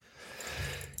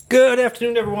Good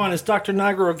afternoon, everyone. It's Dr.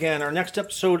 Nigro again. Our next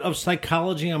episode of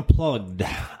Psychology Unplugged.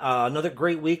 Another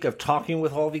great week of talking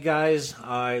with all of you guys.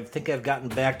 I think I've gotten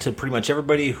back to pretty much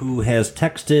everybody who has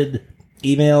texted,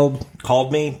 emailed,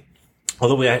 called me.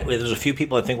 Although there's a few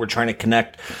people I think we're trying to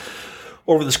connect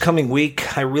over this coming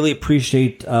week. I really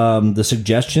appreciate the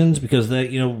suggestions because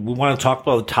we want to talk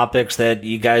about the topics that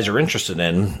you guys are interested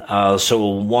in. So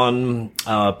one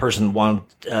person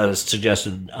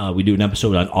suggested we do an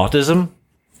episode on autism.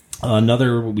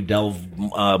 Another, we delve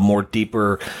more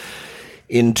deeper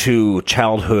into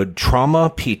childhood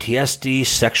trauma, PTSD,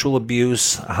 sexual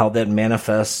abuse, how that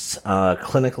manifests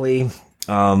clinically.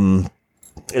 And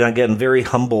again, very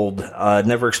humbled.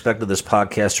 Never expected this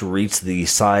podcast to reach the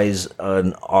size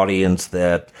and audience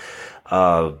that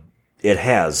it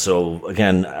has. So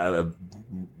again,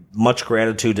 much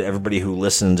gratitude to everybody who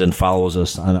listens and follows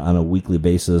us on a weekly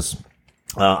basis.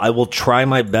 I will try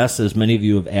my best, as many of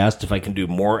you have asked, if I can do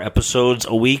more episodes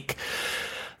a week.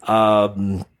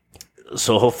 So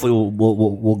hopefully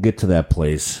we'll get to that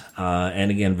place.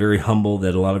 And again, very humble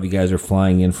that a lot of you guys are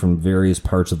flying in from various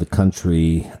parts of the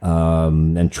country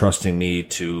and trusting me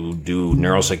to do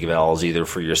neuropsych evals either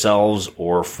for yourselves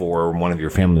or for one of your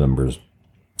family members.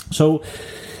 So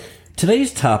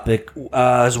today's topic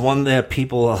is one that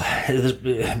people has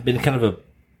been kind of a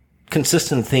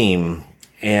consistent theme.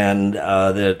 And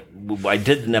that I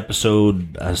did an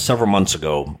episode several months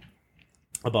ago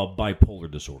about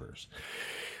bipolar disorders.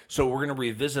 So we're going to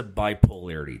revisit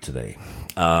bipolarity today.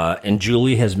 And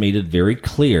Julie has made it very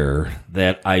clear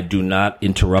that I do not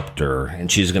interrupt her,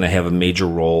 and she's going to have a major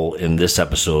role in this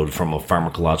episode from a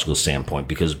pharmacological standpoint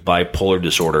because bipolar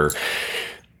disorder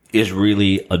is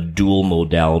really a dual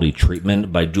modality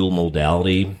treatment. By dual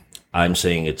modality, I'm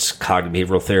saying it's cognitive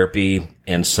behavioral therapy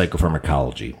and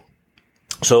psychopharmacology.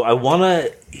 So I want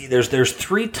to, there's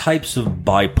three types of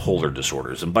bipolar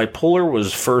disorders, and bipolar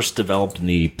was first developed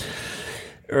in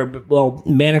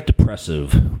manic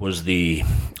depressive was the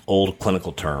old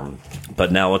clinical term,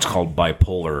 but now it's called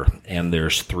bipolar, and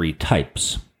there's three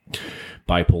types: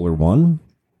 bipolar 1,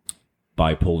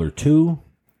 bipolar 2,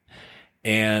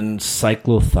 and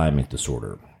cyclothymic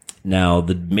disorder. Now,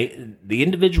 the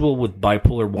individual with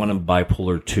bipolar 1 and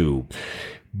bipolar 2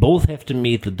 both have to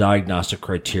meet the diagnostic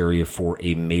criteria for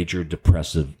a major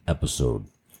depressive episode,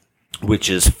 which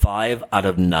is 5 out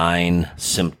of 9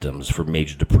 symptoms for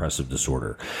major depressive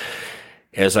disorder.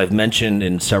 As I've mentioned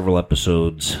in several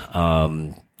episodes,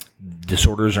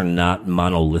 disorders are not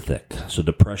monolithic. So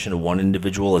depression in one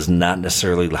individual is not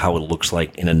necessarily how it looks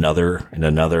like in another, and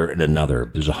another, and another.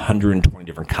 There's 120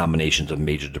 different combinations of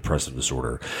major depressive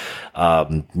disorder.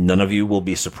 None of you will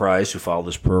be surprised who follow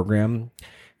this program.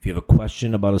 If you have a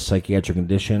question about a psychiatric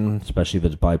condition, especially if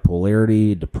it's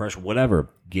bipolarity, depression, whatever,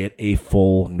 get a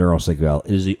full neuropsych eval.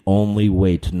 It is the only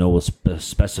way to know with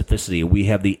specificity. We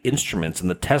have the instruments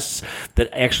and the tests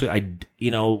that actually,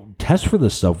 test for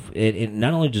this stuff. It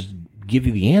not only just give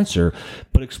you the answer,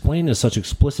 but explain in such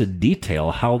explicit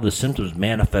detail how the symptoms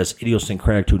manifest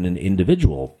idiosyncratic to an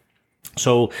individual.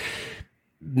 So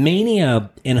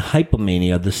mania and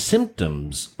hypomania, the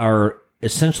symptoms are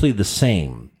essentially the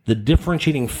same. The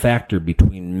differentiating factor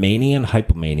between mania and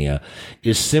hypomania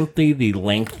is simply the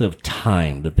length of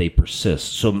time that they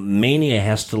persist. So mania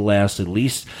has to last at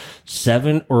least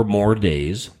 7 or more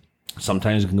days.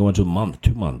 Sometimes it can go into a month,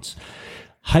 2 months.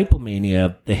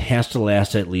 Hypomania, it has to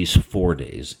last at least 4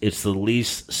 days. It's the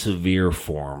least severe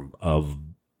form of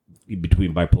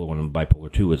between bipolar 1 and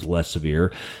bipolar 2 is less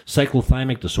severe.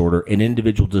 Cyclothymic disorder, an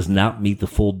individual does not meet the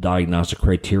full diagnostic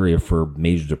criteria for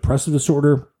major depressive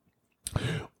disorder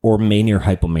or mania or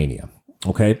hypomania.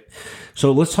 Okay,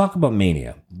 so let's talk about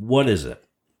mania. What is it?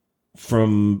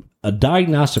 From a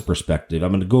diagnostic perspective,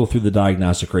 I'm going to go through the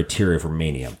diagnostic criteria for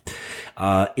mania.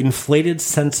 Inflated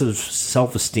sense of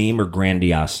self-esteem or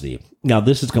grandiosity. Now,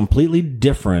 this is completely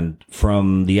different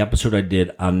from the episode I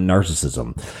did on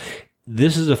narcissism.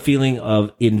 This is a feeling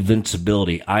of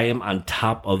invincibility. I am on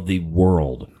top of the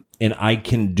world, and I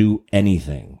can do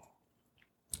anything.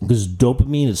 Because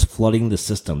dopamine is flooding the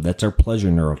system. That's our pleasure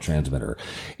neurotransmitter.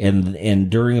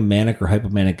 And during a manic or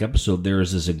hypomanic episode, there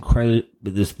is this incredible,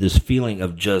 this feeling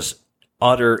of just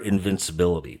utter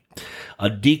invincibility. A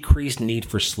decreased need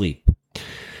for sleep.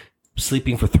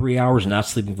 Sleeping for 3 hours, not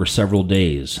sleeping for several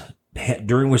days.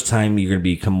 During which time you're going to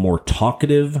become more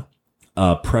talkative,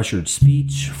 pressured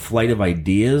speech, flight of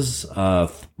ideas,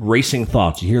 racing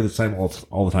thoughts. You hear this time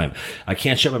all the time. I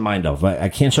can't shut my mind off. I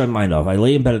can't shut my mind off. I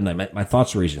lay in bed at night. My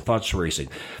thoughts are racing.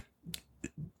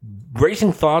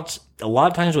 Racing thoughts, a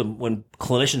lot of times when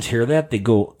clinicians hear that, they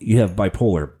go, you have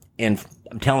bipolar. And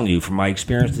I'm telling you, from my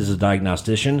experience as a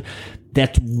diagnostician,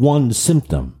 that's one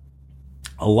symptom.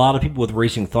 A lot of people with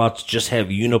racing thoughts just have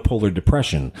unipolar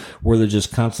depression, where they're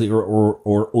just constantly,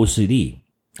 or OCD.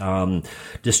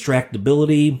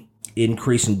 Distractibility,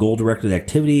 increase in goal-directed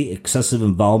activity, excessive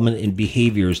involvement in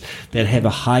behaviors that have a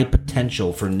high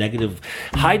potential for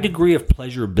high degree of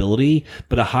pleasurability,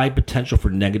 but a high potential for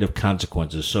negative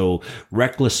consequences. So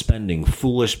reckless spending,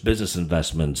 foolish business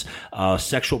investments,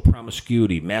 sexual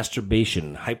promiscuity,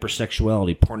 masturbation,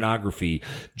 hypersexuality, pornography,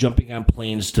 jumping on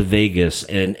planes to Vegas,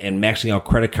 and maxing out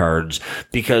credit cards,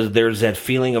 because there's that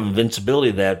feeling of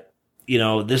invincibility that,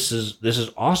 this is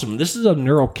awesome. This is a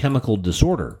neurochemical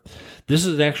disorder. This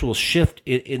is an actual shift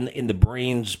in the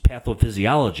brain's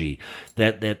pathophysiology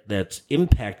that's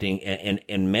impacting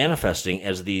and manifesting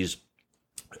as these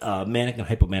manic and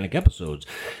hypomanic episodes.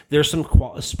 There's some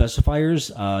specifiers.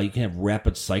 You can have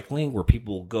rapid cycling, where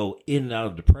people go in and out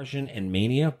of depression and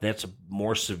mania. That's a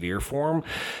more severe form.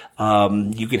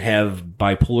 You can have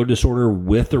bipolar disorder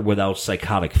with or without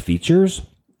psychotic features.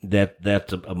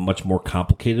 That's a much more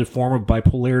complicated form of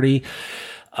bipolarity.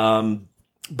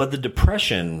 But the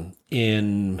depression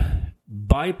in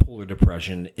bipolar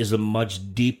depression is a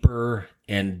much deeper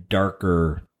and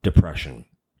darker depression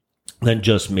than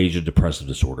just major depressive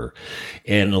disorder.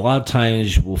 And a lot of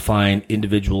times we'll find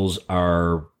individuals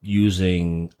are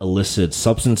using illicit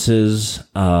substances,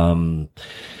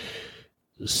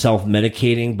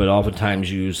 self-medicating, but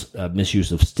oftentimes use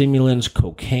misuse of stimulants,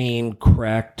 cocaine,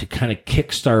 crack, to kind of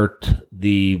kickstart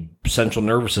the central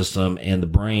nervous system and the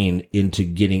brain into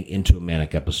getting into a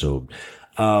manic episode.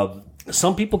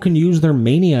 Some people can use their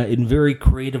mania in very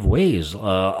creative ways. A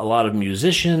lot of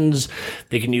musicians,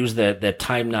 they can use that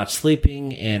time not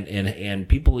sleeping, and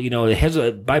people,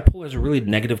 bipolar has a really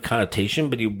negative connotation,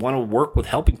 but you want to work with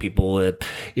helping people.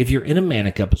 If you're in a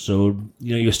manic episode,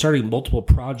 you're starting multiple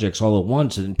projects all at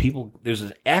once, and there's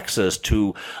an access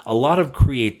to a lot of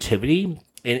creativity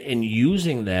and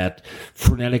using that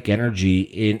frenetic energy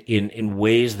in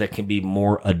ways that can be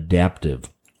more adaptive.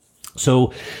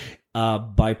 So,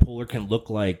 bipolar can look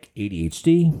like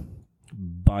ADHD.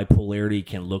 Bipolarity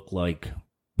can look like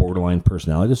borderline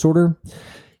personality disorder.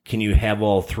 Can you have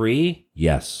all three?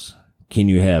 Yes. Can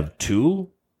you have two?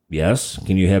 Yes.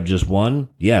 Can you have just one?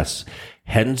 Yes.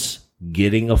 Hence,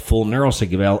 getting a full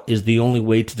neuropsych eval is the only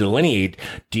way to delineate,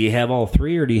 do you have all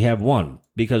three or do you have one?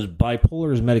 Because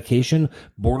bipolar is medication,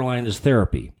 borderline is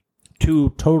therapy.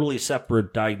 Two totally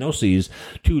separate diagnoses,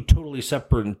 two totally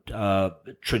separate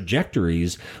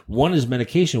trajectories. One is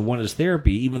medication, one is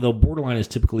therapy, even though borderline is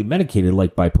typically medicated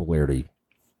like bipolarity.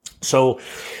 So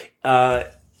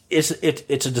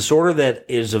it's a disorder that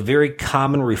is a very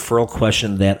common referral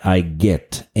question that I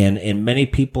get. And many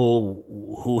people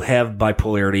who have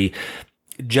bipolarity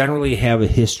generally have a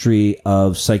history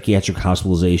of psychiatric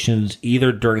hospitalizations,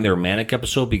 either during their manic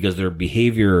episode because their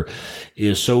behavior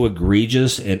is so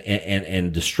egregious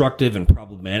and destructive and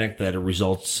problematic that it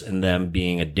results in them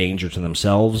being a danger to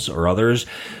themselves or others,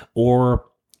 or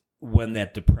when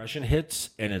that depression hits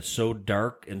and it's so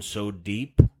dark and so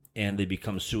deep and they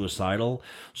become suicidal.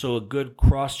 So a good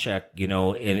cross-check,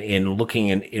 in looking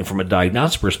in from a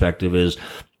diagnostic perspective is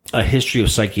a history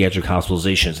of psychiatric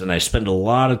hospitalizations. And I spend a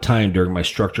lot of time during my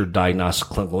structured diagnostic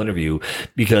clinical interview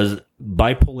because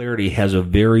bipolarity has a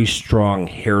very strong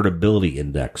heritability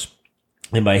index.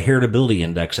 And by heritability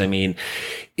index, I mean,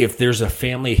 if there's a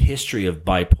family history of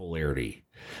bipolarity,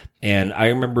 and I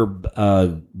remember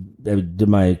I did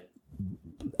my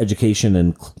education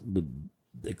and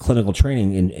clinical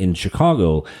training in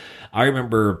Chicago. I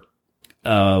remember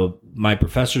my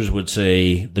professors would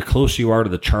say, the closer you are to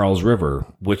the Charles River,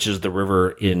 which is the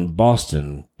river in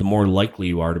Boston, the more likely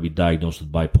you are to be diagnosed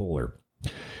with bipolar.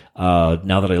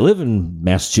 Now that I live in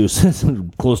Massachusetts,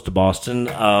 close to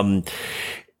Boston,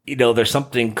 there's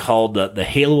something called the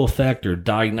halo effect or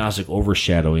diagnostic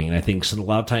overshadowing. And I think a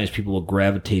lot of times people will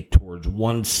gravitate towards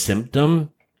one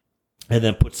symptom and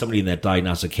then put somebody in that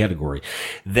diagnostic category.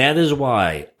 That is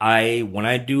why when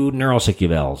I do neuropsych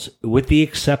evals, with the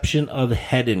exception of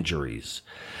head injuries,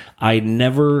 I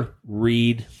never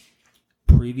read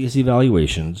previous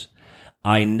evaluations.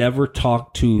 I never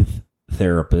talk to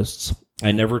therapists.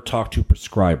 I never talk to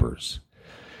prescribers.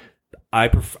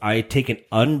 I take an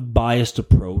unbiased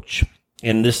approach,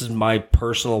 and this is my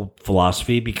personal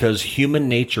philosophy, because human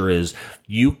nature is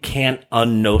you can't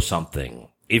unknow something.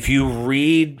 If you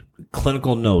read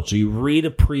clinical notes or you read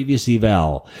a previous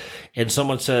eval and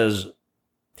someone says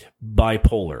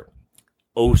bipolar,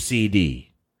 OCD,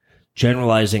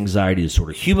 generalized anxiety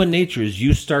disorder, human nature is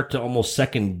you start to almost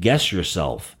second guess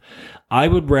yourself. I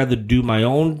would rather do my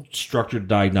own structured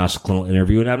diagnostic clinical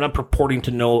interview, and I'm not purporting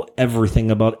to know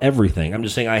everything about everything. I'm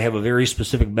just saying I have a very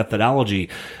specific methodology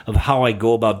of how I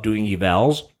go about doing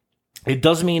evals. It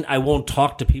doesn't mean I won't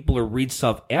talk to people or read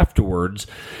stuff afterwards,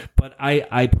 but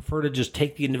I prefer to just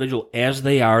take the individual as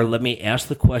they are. Let me ask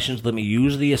the questions. Let me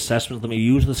use the assessments. Let me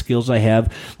use the skills I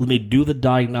have. Let me do the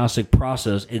diagnostic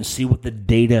process and see what the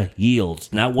data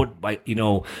yields. Not what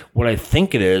I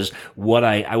think it is, what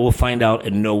I will find out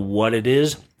and know what it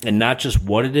is, and not just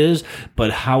what it is, but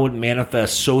how it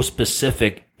manifests so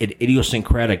specific and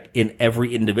idiosyncratic in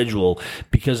every individual,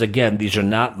 because again, these are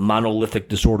not monolithic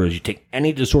disorders. You take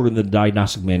any disorder in the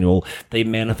diagnostic manual, they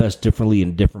manifest differently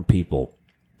in different people.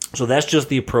 So that's just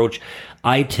the approach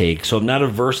I take. So I'm not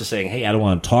averse to saying, hey, I don't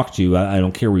want to talk to you. I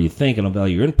don't care what you think. I don't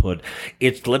value your input.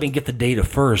 It's let me get the data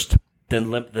first.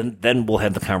 Then we'll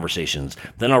have the conversations.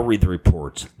 Then I'll read the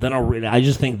reports. I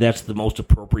just think that's the most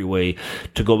appropriate way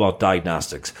to go about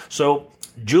diagnostics. So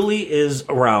Julie is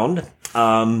around.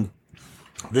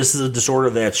 This is a disorder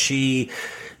that she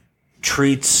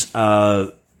treats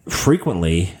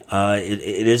frequently.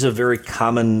 It is a very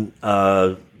common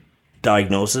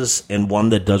diagnosis, and one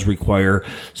that does require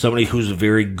somebody who's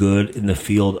very good in the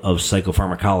field of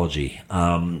psychopharmacology.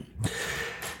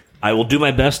 I will do my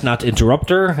best not to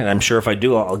interrupt her, and I'm sure if I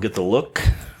do, I'll get the look.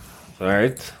 All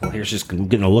right. Well, here's just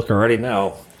getting a look already now.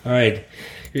 All right.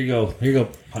 Here you go,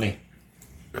 honey.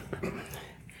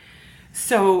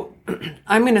 So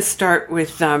I'm going to start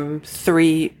with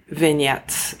 3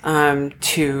 vignettes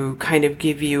to kind of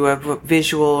give you a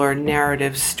visual or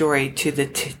narrative story to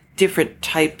the different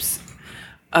types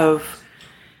of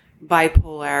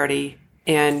bipolarity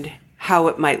and how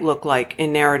it might look like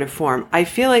in narrative form. I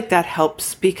feel like that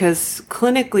helps because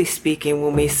clinically speaking,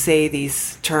 when we say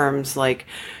these terms like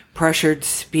pressured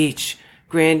speech,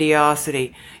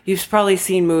 grandiosity, you've probably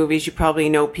seen movies, you probably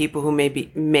know people who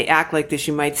may act like this,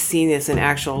 you might see this in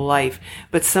actual life,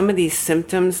 but some of these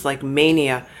symptoms like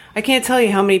mania, I can't tell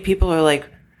you how many people are like,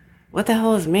 what the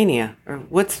hell is mania? Or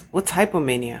what's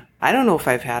hypomania? I don't know if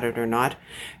I've had it or not.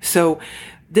 So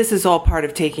this is all part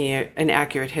of taking an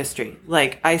accurate history.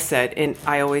 Like I said, and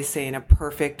I always say, in a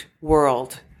perfect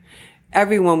world,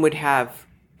 everyone would have,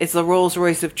 it's the Rolls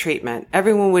Royce of treatment.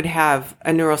 Everyone would have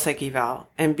a neuropsych eval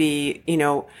and be,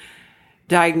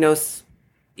 diagnosed,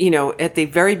 at the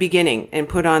very beginning and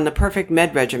put on the perfect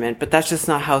med regimen. But that's just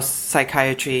not how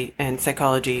psychiatry and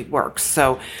psychology works.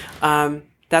 So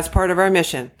that's part of our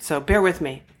mission. So bear with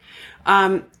me.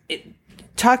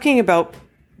 Talking about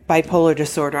bipolar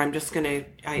disorder, I'm just going to,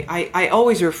 I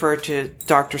always refer to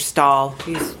Dr. Stahl.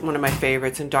 He's one of my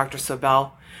favorites, and Dr.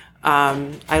 Sobel.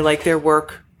 I like their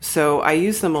work, so I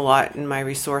use them a lot in my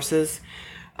resources.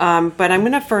 But I'm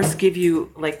going to first give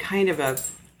you like kind of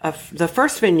the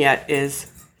first vignette is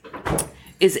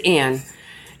Anne.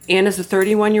 Anne is a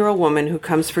 31-year-old woman who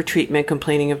comes for treatment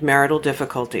complaining of marital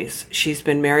difficulties. She's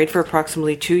been married for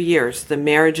approximately 2 years. The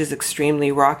marriage is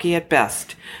extremely rocky at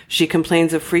best. She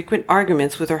complains of frequent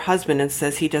arguments with her husband and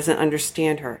says he doesn't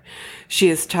understand her. She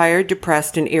is tired,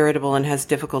 depressed, and irritable and has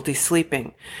difficulty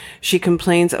sleeping. She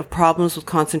complains of problems with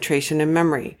concentration and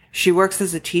memory. She works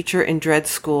as a teacher and dreads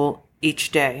school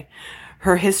each day.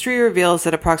 Her history reveals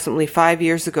that approximately 5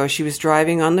 years ago, she was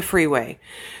driving on the freeway.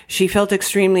 She felt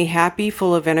extremely happy,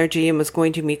 full of energy, and was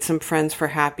going to meet some friends for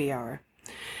happy hour.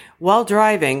 While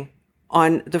driving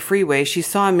on the freeway, she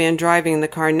saw a man driving in the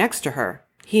car next to her.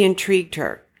 He intrigued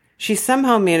her. She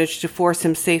somehow managed to force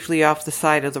him safely off the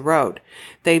side of the road.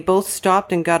 They both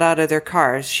stopped and got out of their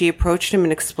cars. She approached him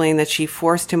and explained that she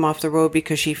forced him off the road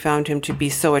because she found him to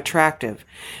be so attractive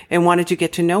and wanted to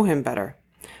get to know him better.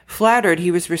 Flattered,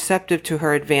 he was receptive to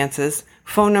her advances.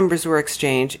 Phone numbers were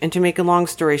exchanged, and to make a long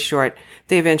story short,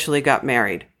 they eventually got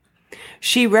married.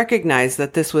 She recognized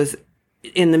that this was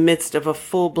in the midst of a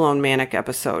full-blown manic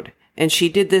episode, and she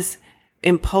did this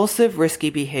impulsive, risky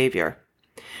behavior.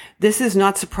 This is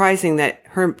not surprising that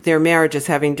their marriage is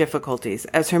having difficulties,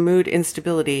 as her mood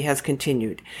instability has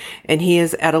continued, and he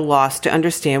is at a loss to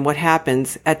understand what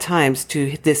happens at times to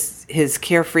his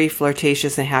carefree,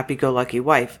 flirtatious, and happy-go-lucky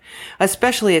wife,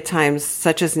 especially at times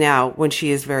such as now when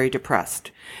she is very depressed.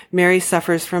 Mary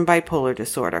suffers from bipolar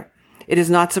disorder. It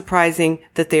is not surprising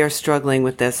that they are struggling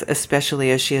with this, especially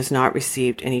as she has not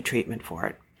received any treatment for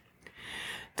it.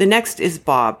 The next is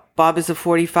Bob. Bob is a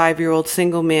 45-year-old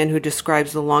single man who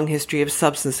describes a long history of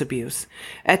substance abuse.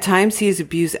 At times, he has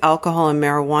abused alcohol and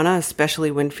marijuana,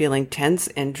 especially when feeling tense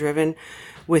and driven,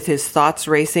 with his thoughts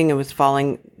racing and with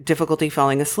difficulty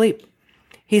falling asleep.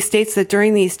 He states that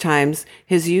during these times,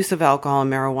 his use of alcohol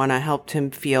and marijuana helped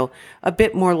him feel a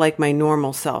bit more like my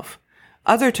normal self.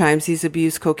 Other times, he's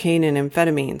abused cocaine and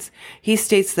amphetamines. He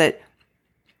states that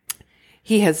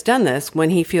He has done this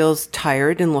when he feels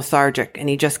tired and lethargic and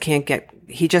he just can't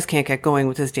get going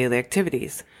with his daily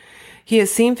activities. He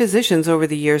has seen physicians over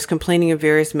the years complaining of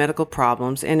various medical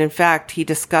problems, and in fact, he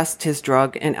discussed his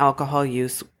drug and alcohol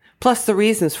use, plus the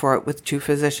reasons for it, with 2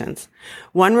 physicians.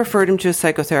 One referred him to a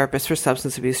psychotherapist for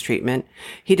substance abuse treatment.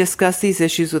 He discussed these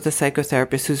issues with a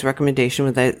psychotherapist whose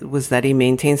recommendation was that he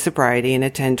maintain sobriety and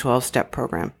attend 12-step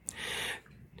program.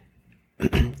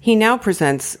 He now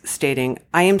presents stating,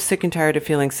 "I am sick and tired of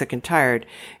feeling sick and tired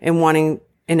and wanting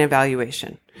an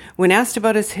evaluation." When asked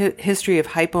about his history of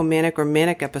hypomanic or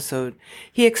manic episode,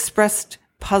 he expressed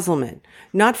puzzlement,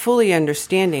 not fully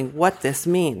understanding what this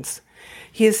means.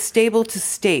 He is stable to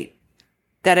state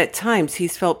that at times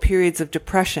he's felt periods of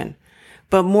depression,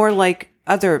 but more than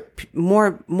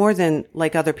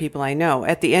like other people I know.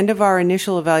 At the end of our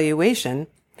initial evaluation,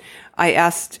 I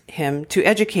asked him to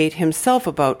educate himself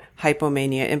about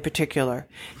hypomania in particular.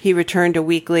 He returned a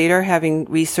week later, having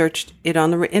researched it on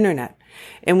the internet,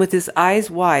 and with his eyes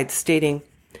wide, stating,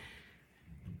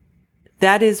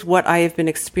 "That is what I have been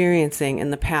experiencing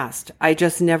in the past. I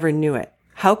just never knew it.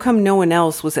 How come no one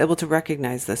else was able to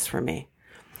recognize this for me?"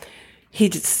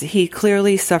 He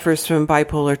clearly suffers from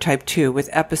bipolar type 2 with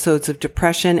episodes of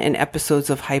depression and episodes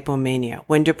of hypomania.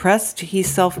 When depressed, he's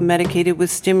self-medicated with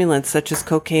stimulants such as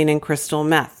cocaine and crystal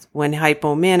meth. When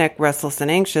hypomanic, restless, and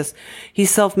anxious,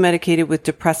 he's self-medicated with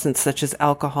depressants such as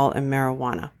alcohol and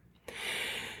marijuana.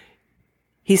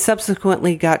 He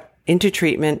subsequently got into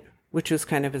treatment, which was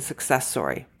kind of a success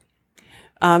story.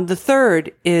 The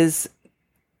third is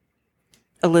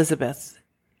Elizabeth.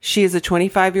 She is a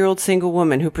 25-year-old single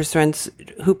woman who presents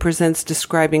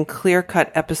describing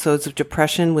clear-cut episodes of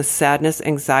depression with sadness,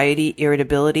 anxiety,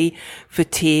 irritability,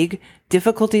 fatigue,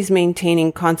 difficulties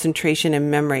maintaining concentration and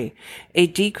memory, a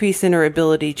decrease in her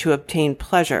ability to obtain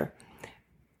pleasure,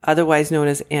 otherwise known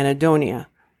as anhedonia,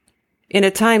 and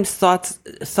at times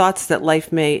thoughts that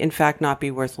life may in fact not be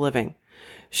worth living.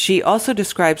 She also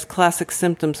describes classic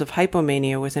symptoms of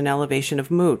hypomania with an elevation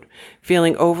of mood,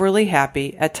 feeling overly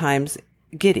happy, at times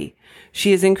giddy.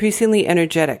 She is increasingly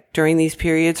energetic. During these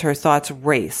periods, her thoughts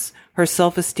race. Her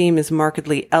self-esteem is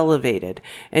markedly elevated,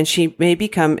 and she may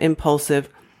become impulsive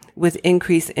with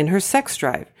increase in her sex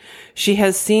drive. She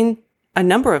has seen a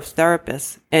number of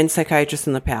therapists and psychiatrists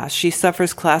in the past. She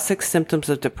suffers classic symptoms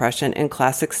of depression and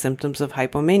classic symptoms of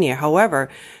hypomania. However,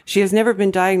 she has never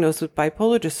been diagnosed with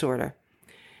bipolar disorder.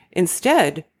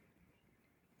 Instead,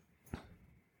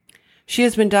 she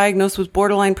has been diagnosed with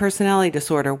borderline personality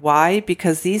disorder. Why?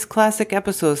 Because these classic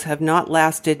episodes have not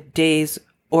lasted days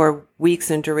or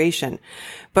weeks in duration,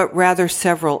 but rather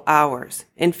several hours.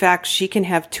 In fact, she can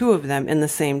have 2 of them in the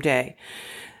same day.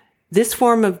 This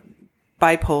form of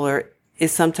bipolar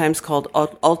is sometimes called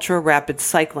ultra-rapid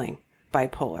cycling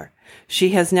bipolar.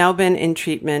 She has now been in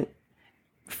treatment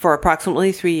for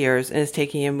approximately 3 years and is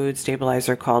taking a mood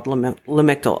stabilizer called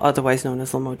Lamictal, otherwise known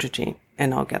as lamotrigine,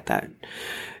 and I'll get that.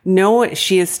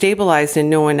 She is stabilized, and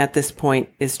no one at this point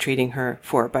is treating her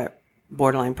for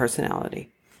borderline personality.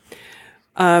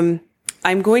 I'm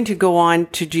going to go on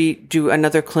to do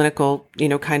another clinical,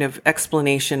 kind of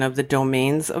explanation of the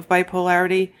domains of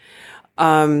bipolarity.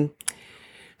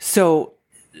 So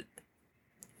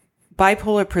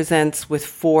bipolar presents with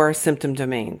 4 symptom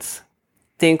domains.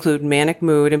 They include manic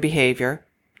mood and behavior,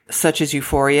 such as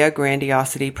euphoria,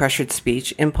 grandiosity, pressured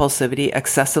speech, impulsivity,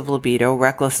 excessive libido,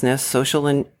 recklessness, social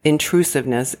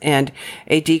intrusiveness, and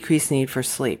a decreased need for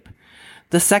sleep.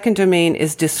 The second domain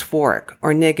is dysphoric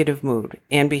or negative mood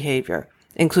and behavior,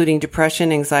 including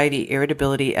depression, anxiety,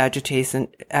 irritability, agitation,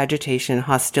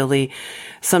 hostility,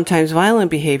 sometimes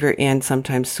violent behavior, and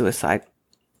sometimes suicide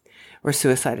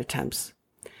attempts.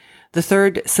 The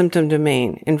third symptom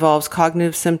domain involves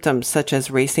cognitive symptoms such as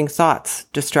racing thoughts,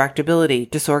 distractibility,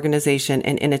 disorganization,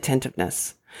 and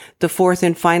inattentiveness. The fourth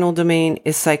and final domain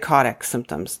is psychotic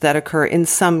symptoms that occur in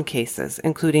some cases,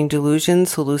 including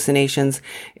delusions, hallucinations,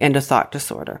 and a thought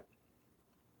disorder.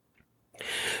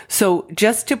 So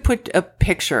just to put a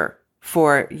picture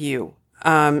for you,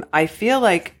 I feel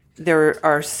like there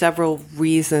are several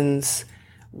reasons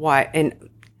why, and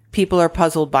people are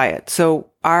puzzled by it. So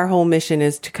our whole mission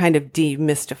is to kind of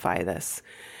demystify this.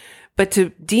 But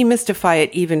to demystify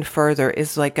it even further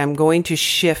is like I'm going to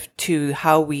shift to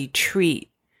how we treat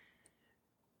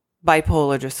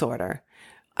bipolar disorder.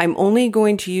 I'm only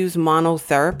going to use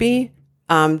monotherapy.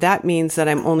 That means that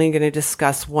I'm only going to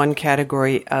discuss one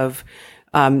category of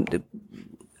medication.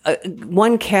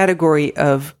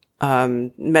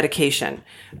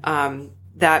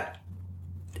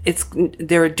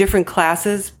 There are different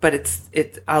classes, but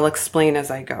I'll explain as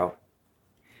I go.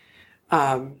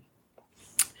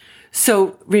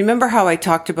 So remember how I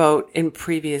talked about in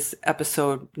previous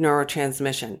episode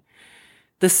neurotransmission?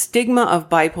 The stigma of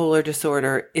bipolar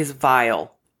disorder is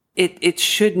vile. It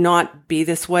should not be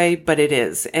this way, but it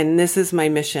is. And this is my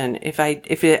mission. If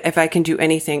I can do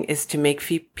anything, is to make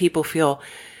people feel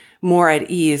more at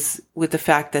ease with the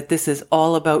fact that this is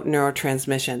all about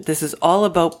neurotransmission. This is all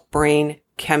about brain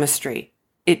chemistry.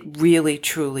 It really,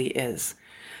 truly is.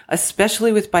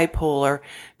 Especially with bipolar,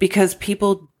 because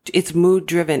it's mood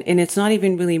driven, and it's not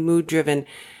even really mood driven.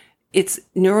 It's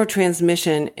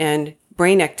neurotransmission and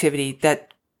brain activity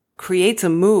that creates a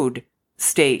mood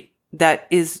state that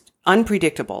is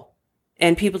unpredictable,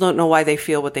 and people don't know why they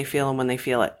feel what they feel and when they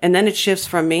feel it. And then it shifts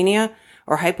from mania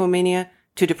or hypomania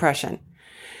to depression.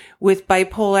 With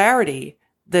bipolarity,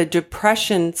 the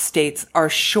depression states are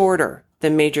shorter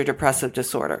than major depressive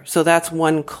disorder. So that's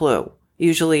one clue.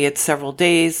 Usually it's several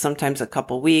days, sometimes a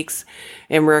couple weeks.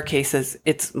 In rare cases,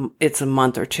 it's a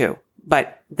month or two.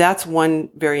 But that's one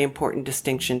very important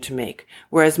distinction to make.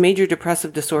 Whereas major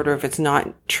depressive disorder, if it's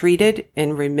not treated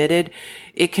and remitted,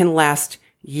 it can last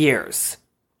years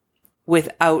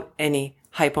without any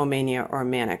hypomania or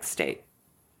manic state.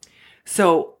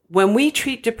 So when we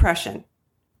treat depression,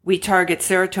 we target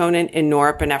serotonin and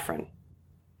norepinephrine.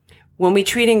 When we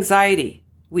treat anxiety,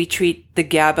 we treat the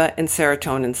GABA and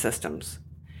serotonin systems.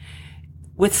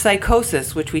 With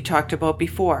psychosis, which we talked about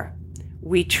before,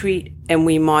 we treat and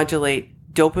we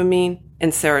modulate dopamine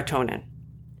and serotonin.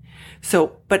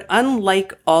 So, but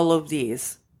unlike all of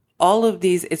these,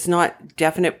 it's not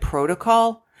definite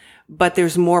protocol, but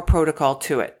there's more protocol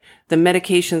to it. The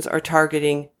medications are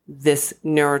targeting this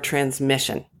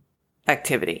neurotransmission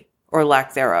activity or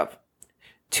lack thereof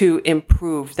to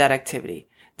improve that activity,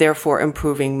 therefore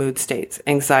improving mood states,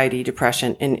 anxiety,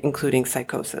 depression, and including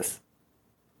psychosis.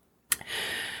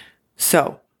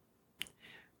 So,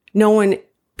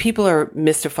 people are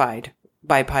mystified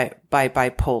by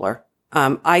bipolar.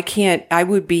 I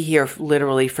would be here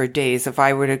literally for days if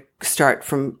I were to start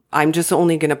from, I'm just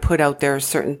only going to put out there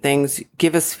certain things,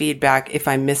 give us feedback if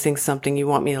I'm missing something, you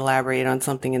want me to elaborate on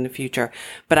something in the future.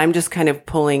 But I'm just kind of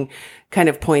pulling kind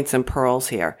of points and pearls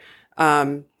here.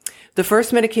 The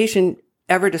first medication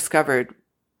ever discovered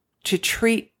to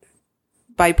treat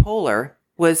bipolar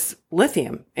was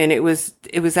lithium. And it was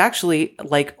actually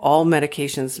like all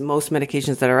medications, most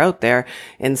medications that are out there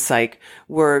in psych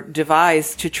were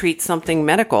devised to treat something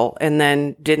medical and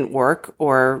then didn't work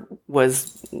or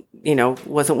wasn't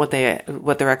what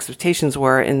their expectations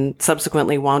were and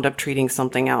subsequently wound up treating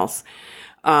something else.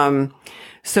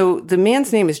 So the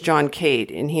man's name is John Cade,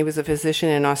 and he was a physician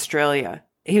in Australia.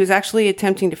 He was actually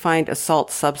attempting to find a salt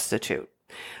substitute.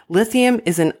 Lithium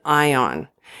is an ion.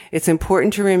 It's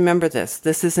important to remember this.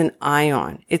 This is an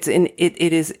ion. It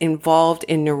is involved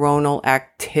in neuronal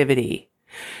activity.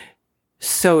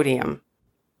 Sodium,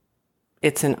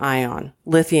 it's an ion.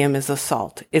 Lithium is a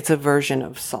salt. It's a version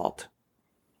of salt.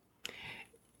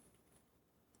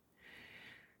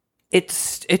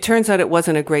 It turns out it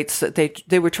wasn't a great,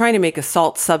 they were trying to make a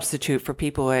salt substitute for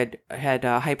people who had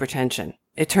hypertension.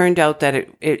 It turned out that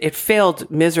it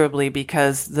failed miserably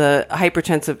because the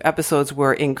hypertensive episodes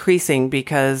were increasing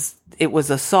because it was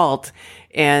a salt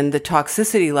and the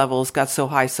toxicity levels got so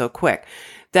high so quick.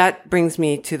 That brings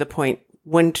me to the point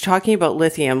when talking about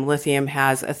lithium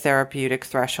has a therapeutic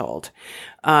threshold.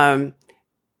 People,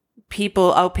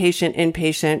 outpatient,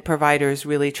 inpatient providers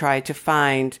really try to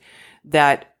find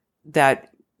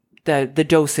the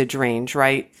dosage range,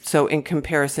 right? So in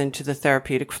comparison to the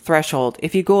therapeutic threshold,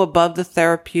 if you go above the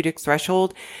therapeutic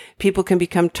threshold, people can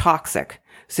become toxic.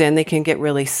 So then they can get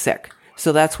really sick.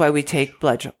 So that's why we take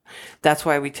blood. That's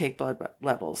why we take blood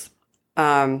levels.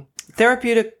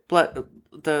 Therapeutic blood,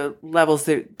 the levels,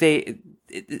 they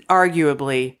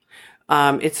arguably,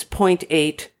 it's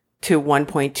 0.8 to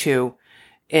 1.2.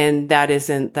 And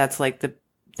that's like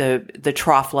the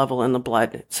trough level in the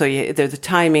blood. So there's the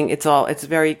timing. It's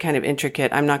very kind of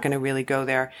intricate. I'm not going to really go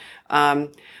there.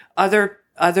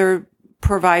 Other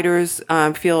providers,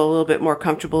 feel a little bit more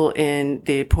comfortable in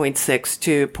the 0.6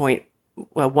 to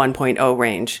 1.0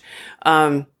 range.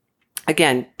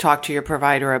 Again, talk to your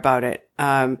provider about it.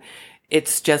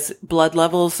 It's just blood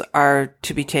levels are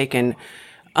to be taken.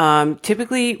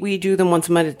 Typically we do them once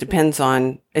a month. It depends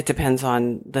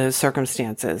on the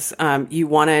circumstances. You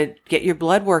want to get your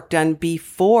blood work done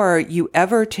before you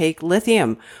ever take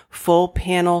lithium, full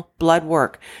panel blood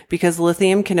work, because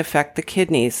lithium can affect the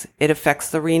kidneys. It affects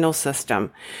the renal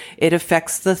system. It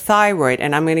affects the thyroid.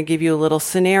 And I'm going to give you a little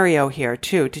scenario here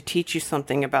too, to teach you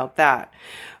something about that.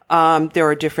 There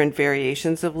are different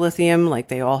variations of lithium, like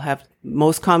they all have,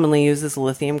 most commonly used is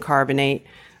lithium carbonate.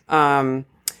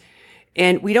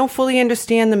 And we don't fully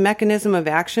understand the mechanism of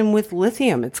action with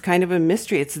lithium. It's kind of a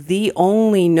mystery. It's the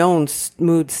only known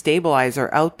mood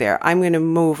stabilizer out there. I'm going to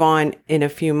move on in a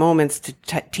few moments to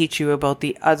teach you about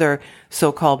the other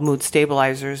so-called mood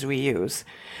stabilizers we use.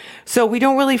 So we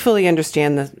don't really fully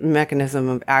understand the mechanism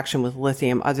of action with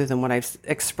lithium other than what I've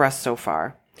expressed so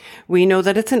far. We know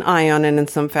that it's an ion, and in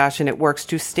some fashion it works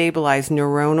to stabilize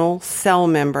neuronal cell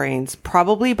membranes,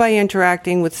 probably by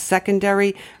interacting with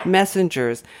secondary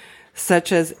messengers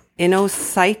such as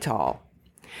inositol.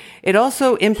 It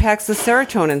also impacts the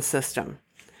serotonin system.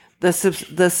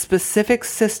 The specific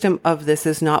system of this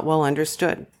is not well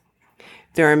understood.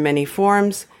 There are many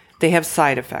forms. They have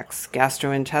side effects.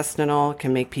 Gastrointestinal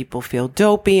can make people feel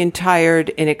dopey and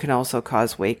tired, and it can also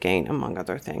cause weight gain, among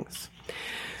other things.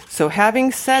 So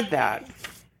having said that,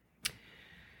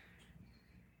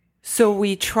 so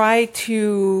we try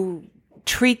to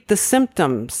treat the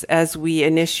symptoms as we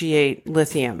initiate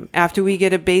lithium after we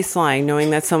get a baseline,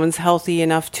 knowing that someone's healthy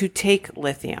enough to take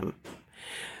lithium.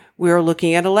 We're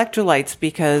looking at electrolytes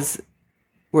because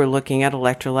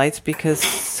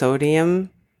sodium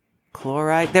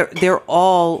chloride, they're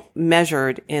all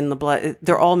measured in the blood.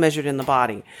 They're all measured in the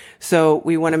body. So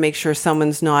we want to make sure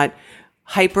someone's not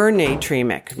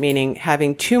hypernatremic, meaning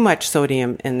having too much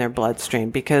sodium in their bloodstream,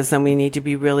 because then we need to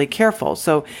be really careful.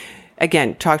 So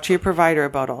again, talk to your provider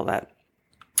about all that.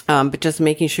 But just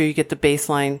making sure you get the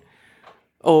baseline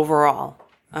overall.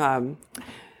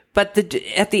 But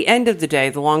at the end of the day,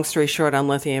 the long story short on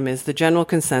lithium is the general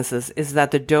consensus is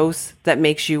that the dose that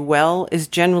makes you well is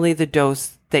generally the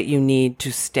dose that you need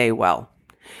to stay well.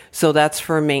 So that's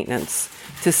for maintenance,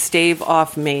 to stave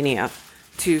off mania,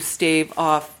 to stave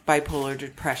off bipolar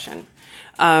depression.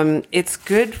 It's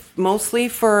good mostly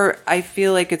for, I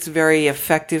feel like it's very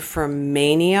effective for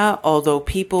mania, although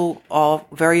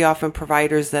very often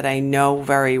providers that I know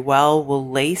very well will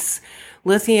lace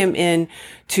lithium in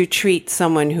to treat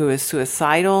someone who is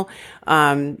suicidal.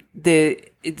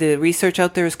 The research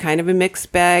out there is kind of a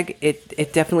mixed bag.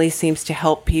 It definitely seems to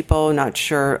help people. Not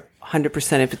sure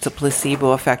 100% if it's a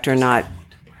placebo effect or not.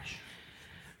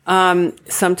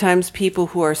 Sometimes people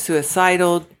who are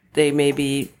suicidal, they may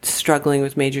be struggling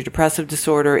with major depressive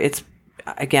disorder.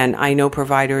 Again, I know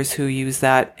providers who use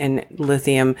that, and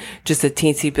lithium, just a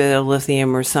teensy bit of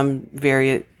lithium or some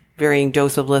varying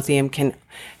dose of lithium can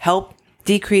help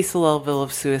decrease the level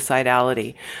of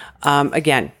suicidality.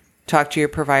 Again, talk to your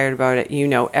provider about it.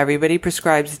 Everybody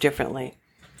prescribes differently.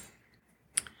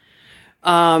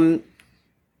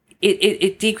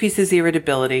 It decreases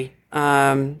irritability.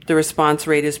 The response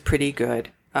rate is pretty good.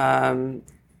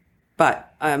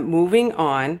 But moving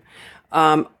on,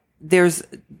 there's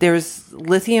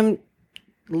lithium.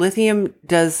 Lithium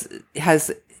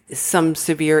has some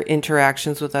severe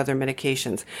interactions with other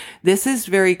medications. This is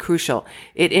very crucial.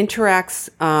 It interacts,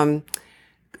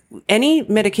 any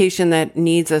medication that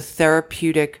needs a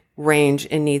therapeutic range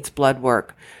and needs blood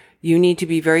work. You need to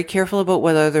be very careful about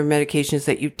what other medications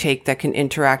that you take that can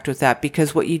interact with that,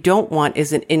 because what you don't want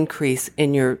is an increase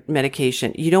in your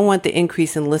medication. You don't want the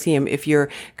increase in lithium if you're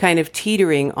kind of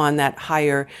teetering on that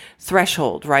higher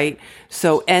threshold, right?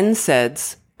 So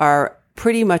NSAIDs are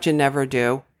pretty much a never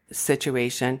do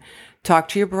situation. Talk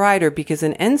to your provider, because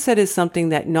an NSAID is something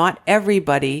that not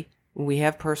everybody, we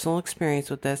have personal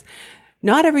experience with this,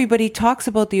 not everybody talks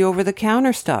about the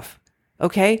over-the-counter stuff,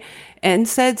 okay?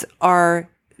 NSAIDs are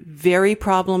very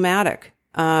problematic.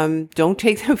 Don't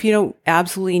take them if you don't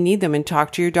absolutely need them, and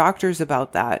talk to your doctors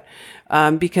about that.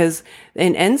 Because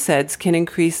an NSAIDs can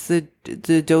increase the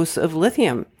dose of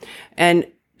lithium. And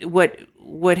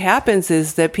what happens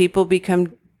is that people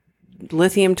become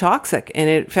lithium toxic, and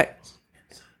it affects.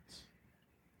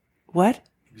 What?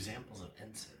 Examples of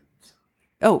NSAIDs.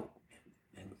 Oh.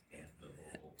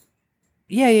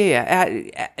 Yeah.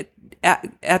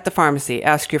 At the pharmacy,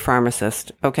 ask your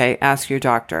pharmacist. Okay, ask your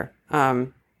doctor.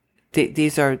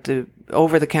 These are the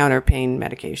over-the-counter pain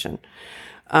medication.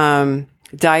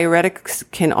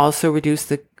 Diuretics can also reduce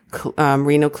the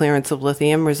renal clearance of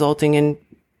lithium, resulting in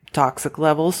toxic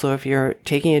levels. So if you're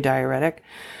taking a diuretic,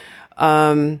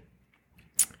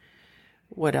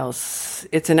 what else?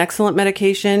 It's an excellent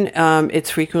medication. It's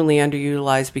frequently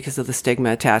underutilized because of the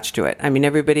stigma attached to it. I mean,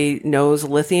 everybody knows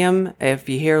lithium. If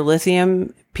you hear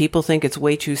lithium, people think it's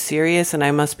way too serious and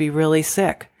I must be really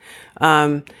sick.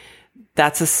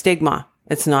 That's a stigma.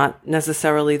 It's not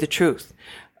necessarily the truth.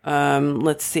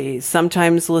 Let's see.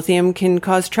 Sometimes lithium can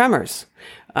cause tremors.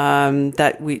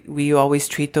 that we always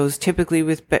treat those typically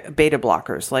with beta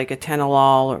blockers like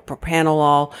atenolol or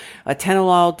propranolol.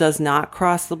 Atenolol does not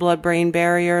cross the blood-brain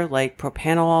barrier like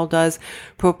propranolol does.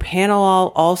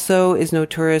 Propranolol also is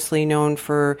notoriously known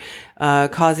for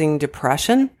causing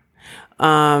depression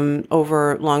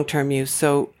over long-term use.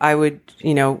 So I would,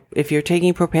 if you're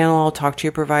taking propranolol, talk to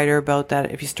your provider about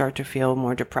that if you start to feel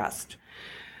more depressed.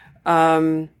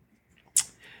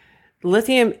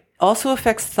 Lithium also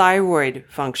affects thyroid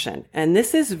function. And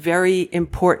this is very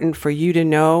important for you to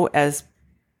know as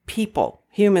people,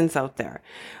 humans out there.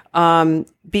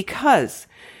 Because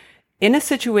in a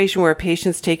situation where a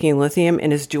patient's taking lithium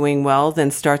and is doing well,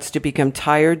 then starts to become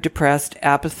tired, depressed,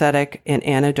 apathetic, and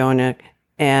anhedonic,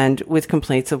 and with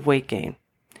complaints of weight gain.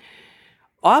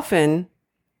 Often,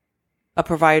 a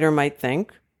provider might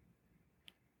think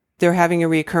they're having a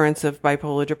recurrence of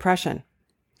bipolar depression,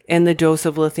 and the dose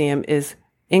of lithium is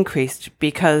increased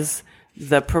because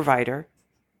the provider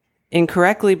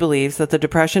incorrectly believes that the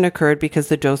depression occurred because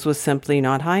the dose was simply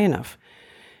not high enough.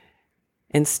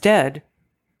 Instead,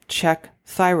 check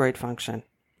thyroid function.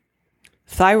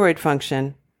 Thyroid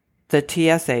function, the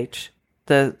TSH,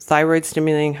 the thyroid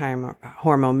stimulating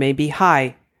hormone, may be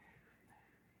high,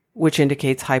 which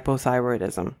indicates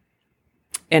hypothyroidism.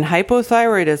 And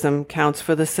hypothyroidism counts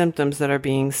for the symptoms that are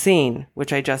being seen,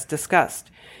 which I just discussed.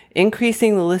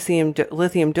 Increasing the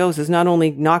lithium dose is not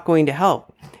only not going to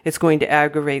help, it's going to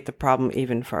aggravate the problem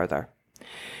even further.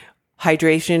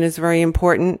 Hydration is very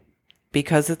important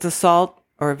because it's a salt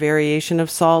or a variation of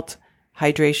salt.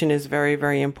 Hydration is very,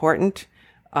 very important.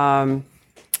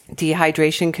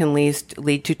 Dehydration can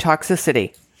lead to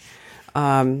toxicity.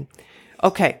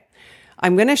 Okay,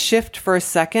 I'm going to shift for a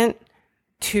second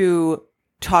to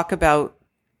talk about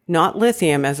not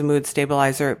lithium as a mood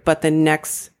stabilizer, but the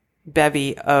next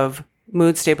bevy of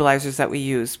mood stabilizers that we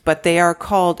use, but they are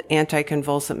called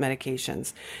anticonvulsant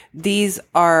medications. These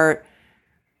are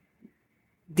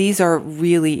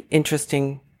really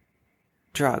interesting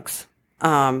drugs.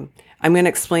 I'm going to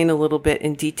explain a little bit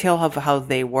in detail of how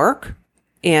they work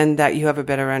and that you have a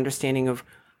better understanding of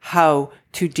how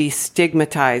to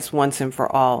destigmatize once and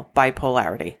for all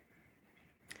bipolarity.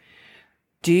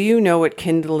 Do you know what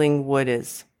kindling wood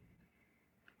is?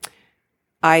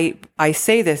 I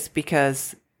say this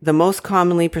because the most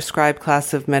commonly prescribed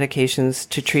class of medications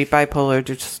to treat bipolar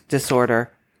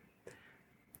disorder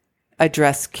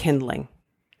address kindling.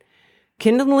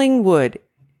 Kindling wood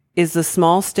is the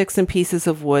small sticks and pieces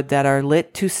of wood that are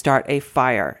lit to start a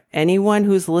fire. Anyone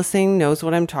who's listening knows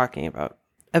what I'm talking about.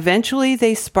 Eventually,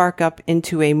 they spark up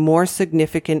into a more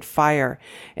significant fire,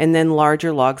 and then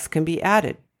larger logs can be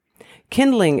added.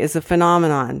 Kindling is a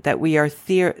phenomenon that we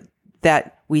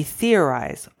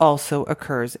theorize also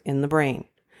occurs in the brain.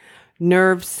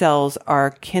 Nerve cells are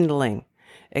kindling.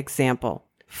 Example,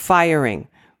 firing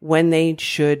when they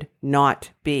should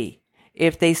not be.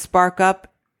 If they spark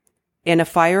up and a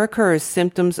fire occurs,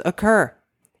 symptoms occur.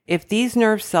 If these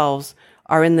nerve cells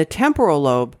are in the temporal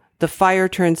lobe, the fire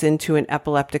turns into an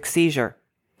epileptic seizure.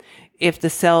 If the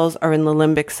cells are in the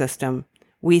limbic system,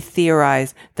 we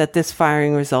theorize that this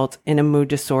firing results in a mood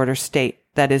disorder state.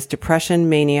 That is depression,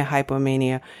 mania,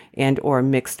 hypomania, and or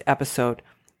mixed episode,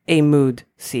 a mood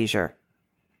seizure.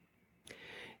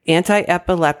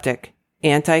 Anti-epileptic,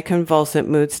 anticonvulsant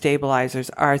mood stabilizers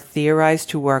are theorized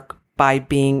to work by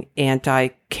being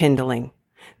anti-kindling.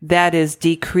 That is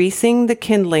decreasing the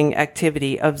kindling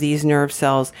activity of these nerve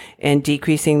cells and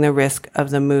decreasing the risk of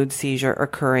the mood seizure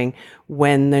occurring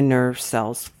when the nerve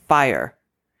cells fire.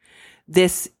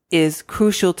 This is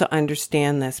crucial to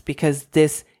understand this because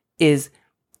this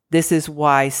is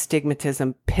why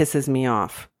stigmatism pisses me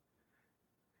off.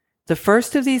 The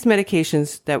first of these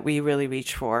medications that we really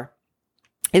reach for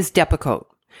is Depakote.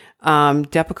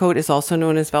 Depakote is also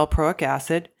known as valproic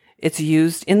acid. It's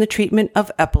used in the treatment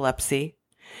of epilepsy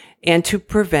and to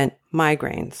prevent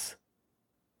migraines.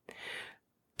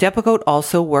 Depakote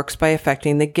also works by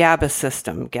affecting the GABA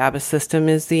system. GABA system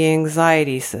is the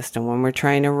anxiety system when we're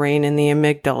trying to rein in the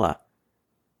amygdala.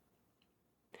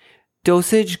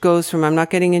 Dosage goes from, I'm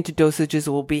not getting into dosages,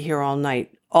 we'll be here all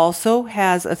night, also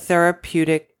has a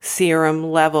therapeutic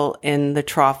serum level in the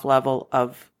trough level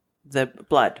of the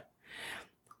blood,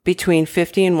 between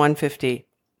 50 and 150.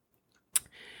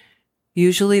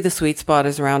 Usually the sweet spot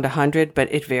is around 100,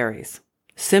 but it varies.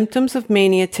 Symptoms of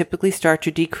mania typically start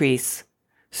to decrease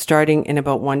starting in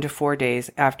about 1 to 4 days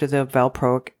after the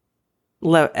valproic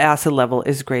acid level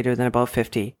is greater than about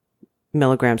 50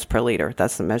 milligrams per liter.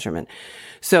 That's the measurement.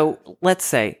 So let's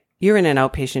say you're in an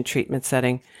outpatient treatment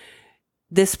setting.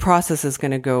 This process is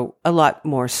going to go a lot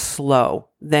more slow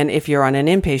than if you're on an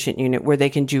inpatient unit where they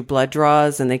can do blood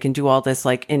draws and they can do all this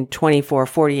like in 24,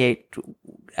 48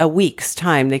 a week's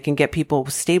time. They can get people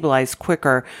stabilized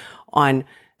quicker on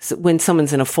when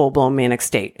someone's in a full-blown manic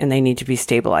state and they need to be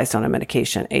stabilized on a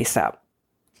medication ASAP.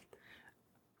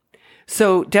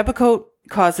 So Depakote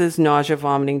causes nausea,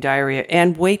 vomiting, diarrhea,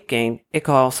 and weight gain. It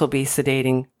can also be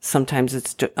sedating. Sometimes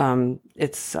it's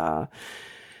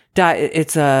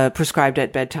prescribed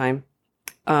at bedtime.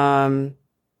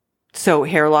 So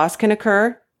hair loss can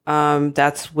occur.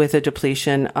 That's with a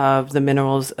depletion of the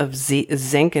minerals of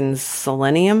zinc and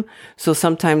selenium. So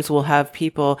sometimes we'll have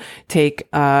people take,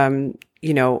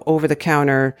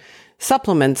 over-the-counter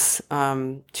supplements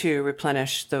to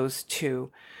replenish those two,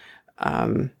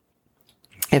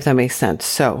 if that makes sense.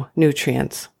 So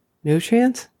nutrients?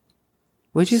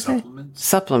 What'd you say?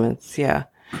 Supplements, yeah.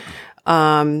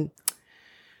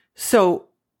 So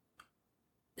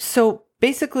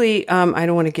basically, I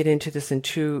don't want to get into this in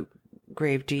too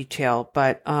grave detail,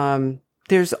 but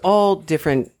there's all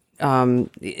different.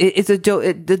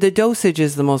 The dosage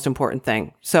is the most important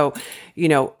thing. So,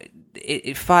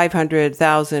 500,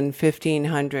 1,000,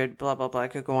 1,500, blah blah blah. I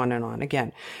could go on and on.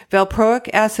 Again, valproic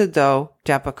acid, though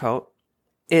Depakote,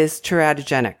 is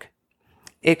teratogenic.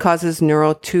 It causes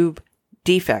neural tube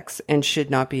defects and should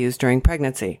not be used during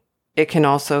pregnancy. It can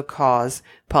also cause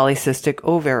polycystic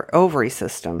ovary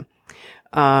system.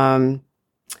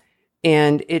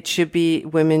 And it should be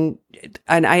women,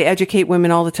 and I educate women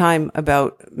all the time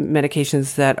about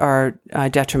medications that are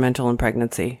detrimental in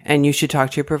pregnancy, and you should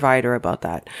talk to your provider about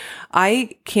that.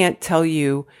 I can't tell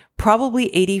you,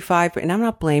 probably 85, and I'm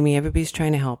not blaming, everybody's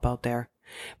trying to help out there,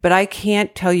 but I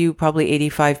can't tell you probably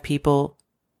 85 people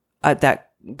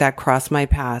that cross my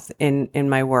path in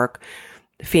my work,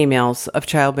 females of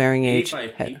childbearing age,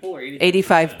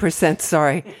 85%,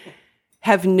 sorry,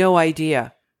 have no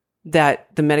idea that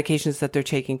the medications that they're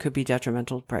taking could be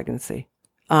detrimental to pregnancy.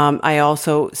 I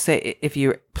also say, if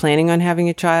you're planning on having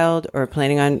a child or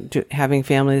planning on having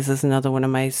families, this is another one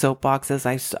of my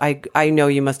soapboxes. I know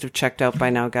you must have checked out by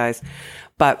now, guys,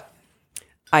 but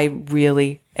I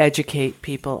really educate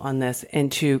people on this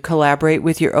and to collaborate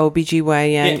with your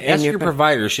OBGYN. Ask your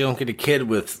provider so you don't get a kid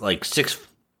with like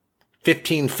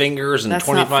 15 fingers and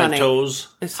 25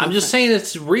 toes. I'm just saying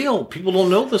it's real. People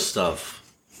don't know this stuff.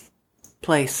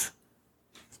 Place.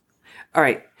 All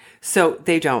right. So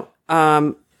they don't.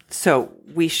 So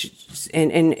we should,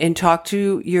 and talk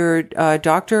to your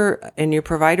doctor and your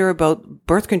provider about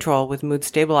birth control with mood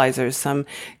stabilizers. Some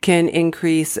can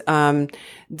increase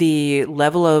the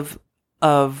level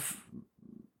of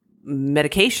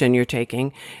medication you're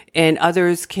taking, and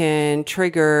others can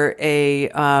trigger a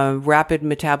rapid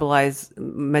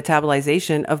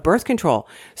metabolization of birth control.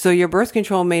 So your birth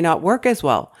control may not work as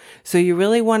well. So you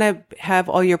really want to have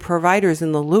all your providers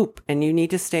in the loop, and you need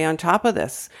to stay on top of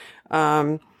this.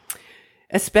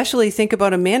 Especially think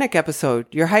about a manic episode.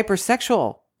 You're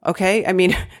hypersexual. Okay. I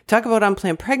mean, talk about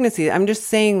unplanned pregnancy. I'm just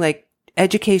saying, like,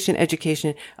 education,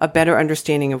 a better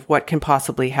understanding of what can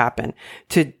possibly happen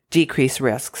to decrease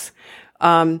risks.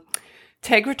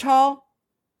 Tegretol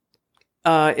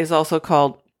is also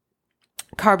called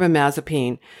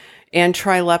carbamazepine, and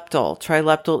Trileptal.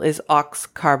 Trileptal is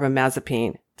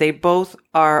oxcarbamazepine. They both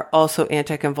are also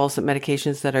anticonvulsant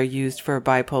medications that are used for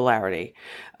bipolarity.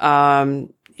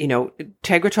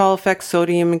 Tegretol affects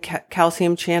sodium and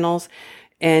calcium channels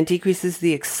and decreases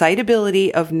the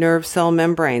excitability of nerve cell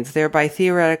membranes, thereby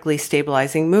theoretically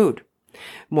stabilizing mood.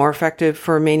 More effective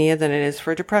for mania than it is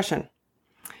for depression.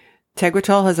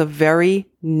 Tegretol has a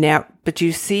but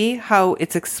you see how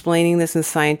it's explaining this in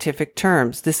scientific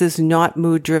terms. This is not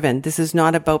mood driven. This is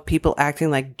not about people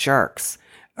acting like jerks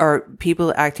or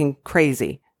people acting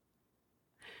crazy.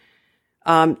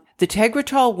 The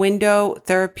Tegretol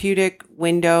therapeutic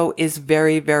window is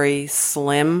very, very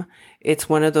slim. It's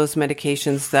one of those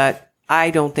medications that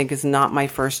I don't think is not my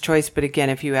first choice. But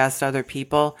again, if you asked other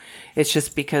people, it's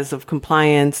just because of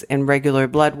compliance and regular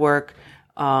blood work.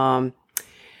 And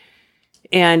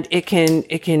it can,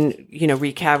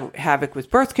 wreak havoc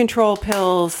with birth control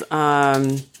pills.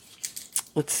 Let's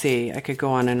see, I could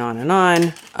go on and on and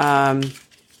on.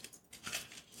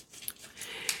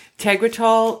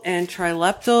 Tegretol and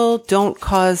Trileptal don't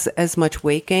cause as much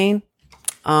weight gain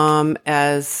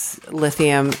as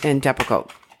lithium and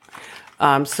Depakote.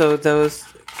 So those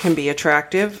can be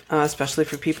attractive, especially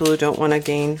for people who don't want to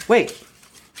gain weight.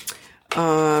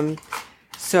 And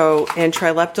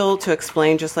Trileptal, to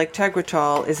explain, just like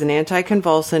Tegretol, is an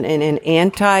anticonvulsant and an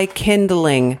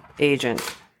anti-kindling agent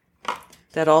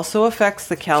that also affects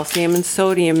the calcium and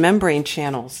sodium membrane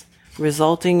channels,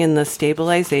 resulting in the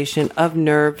stabilization of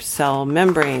nerve cell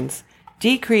membranes,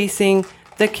 decreasing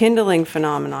the kindling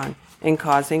phenomenon and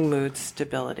causing mood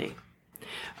stability.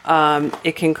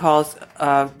 It can cause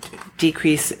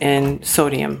decrease in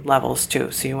sodium levels too.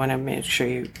 So you want to make sure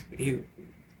you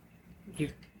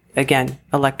again,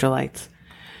 electrolytes.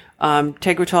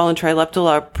 Tegretol and Trileptal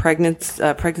are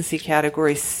pregnancy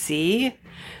category C.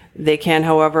 They can,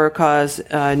 however, cause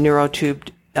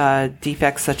neurotube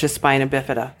defects such as spina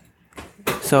bifida.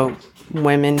 So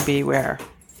women beware.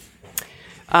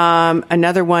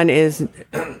 Another one is...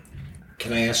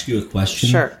 Can I ask you a question?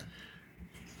 Sure.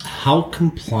 How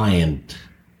compliant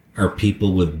are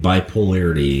people with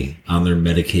bipolarity on their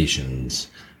medications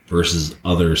versus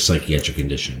other psychiatric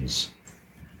conditions?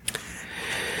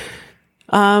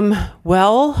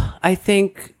 Well, I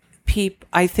think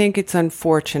it's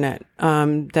unfortunate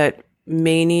that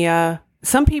mania.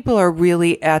 Some people are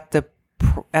really at the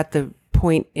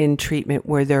point in treatment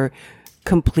where they're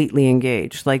completely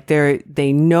engaged, like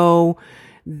they know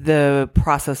the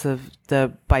process of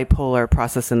the bipolar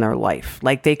process in their life,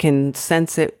 like they can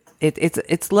sense it.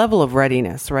 It's level of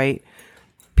readiness, right?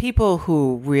 People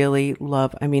who really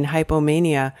love,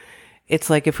 hypomania. It's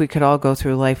like if we could all go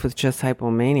through life with just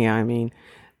hypomania.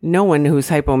 No one who's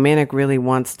hypomanic really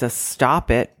wants to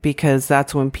stop it, because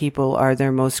that's when people are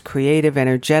their most creative,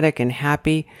 energetic, and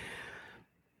happy.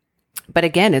 But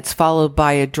again, it's followed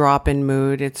by a drop in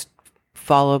mood. It's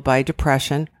followed by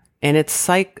depression, and it's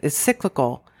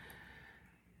cyclical.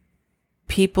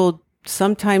 People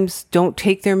sometimes don't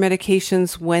take their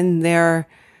medications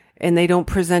and they don't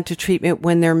present to treatment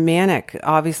when they're manic,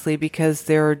 obviously, because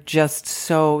they're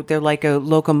like a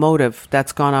locomotive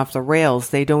that's gone off the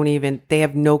rails. They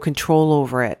have no control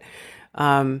over it.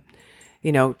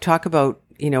 Talk about,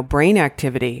 brain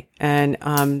activity, and,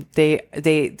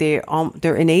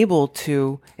 they're enabled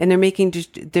to, and they're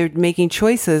making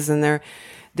choices, and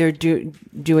they're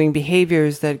doing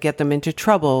behaviors that get them into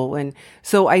trouble. And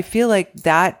so I feel like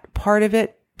that part of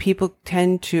it, people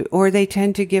tend to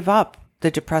give up. The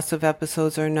depressive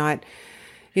episodes are not,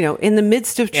 in the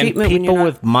midst of treatment. And people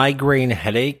with migraine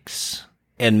headaches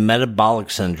and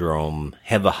metabolic syndrome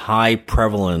have a high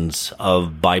prevalence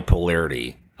of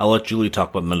bipolarity. I'll let Julie talk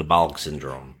about metabolic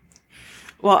syndrome.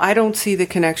 Well, I don't see the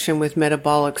connection with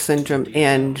metabolic syndrome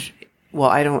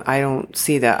I don't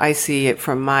see that. I see it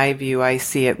from my view. I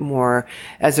see it more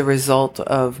as a result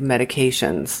of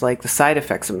medications, like the side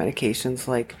effects of medications,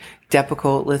 like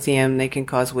Depakote, lithium. They can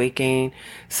cause weight gain.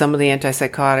 Some of the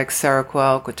antipsychotics,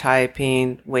 Seroquel,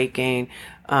 quetiapine, weight gain.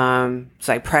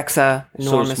 Zyprexa, enormous weight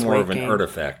gain. So it's more of an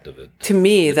artifact of it. To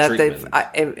me,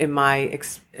 in my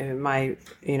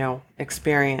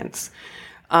experience.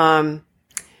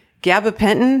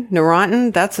 Gabapentin,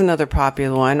 Neurontin, that's another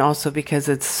popular one, also because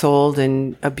it's sold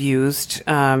and abused,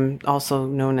 also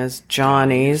known as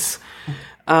Johnny's.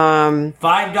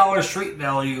 $5 street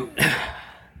value.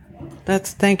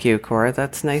 Thank you, Cora.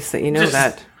 That's nice that you know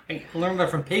that. I learned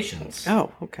that from patients.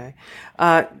 Oh, okay.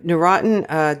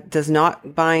 Neurontin does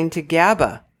not bind to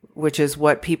GABA, which is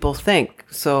what people think.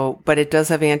 But it does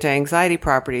have anti-anxiety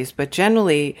properties. But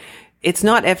generally, it's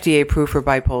not FDA approved for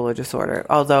bipolar disorder,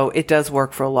 although it does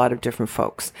work for a lot of different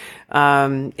folks.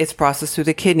 It's processed through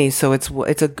the kidneys, so it's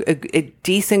a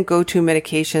decent go-to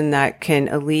medication that can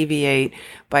alleviate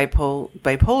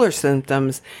bipolar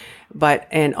symptoms,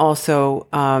 and also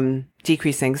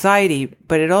decrease anxiety.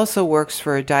 But it also works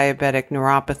for diabetic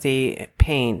neuropathy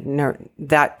pain,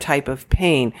 that type of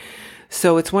pain.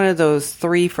 So it's one of those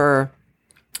 3 for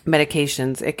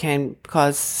medications. It can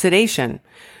cause sedation.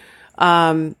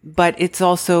 But it's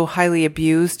also highly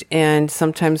abused, and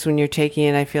sometimes when you're taking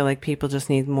it, I feel like people just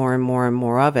need more and more and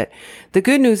more of it. The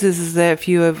good news is that if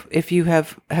you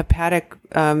have hepatic,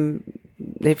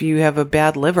 if you have a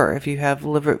bad liver, if you have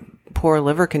poor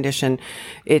liver condition,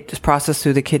 it's processed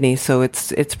through the kidney, so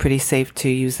it's pretty safe to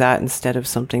use that instead of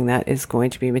something that is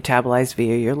going to be metabolized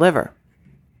via your liver.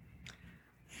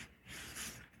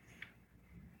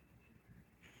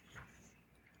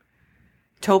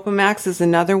 Topamax is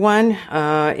another one,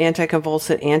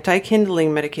 anticonvulsant,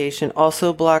 anti-kindling medication,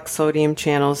 also blocks sodium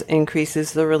channels,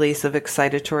 increases the release of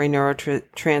excitatory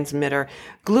neurotransmitter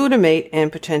glutamate,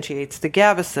 and potentiates the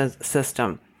GABA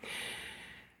system.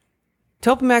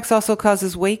 Topamax also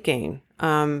causes weight gain,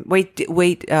 weight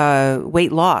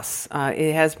loss.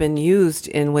 It has been used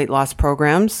in weight loss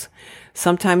programs.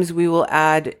 Sometimes we will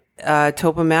add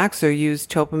Topamax or use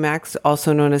Topamax,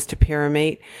 also known as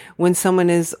topiramate, when someone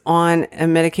is on a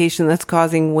medication that's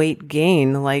causing weight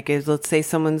gain, like let's say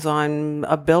someone's on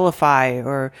Abilify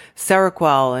or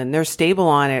Seroquel and they're stable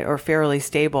on it or fairly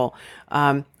stable.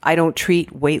 I don't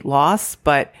treat weight loss,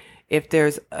 but if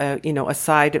there's a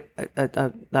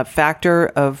factor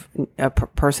of a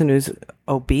person who's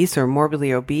obese or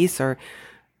morbidly obese or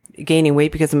gaining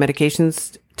weight because of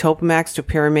medications, Topamax,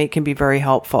 topiramate can be very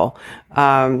helpful.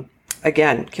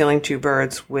 Again, killing two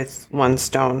birds with one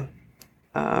stone.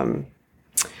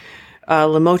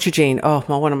 Lamotrigine,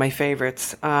 one of my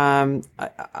favorites. Topamax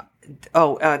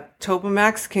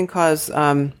can cause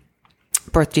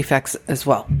birth defects as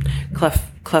well,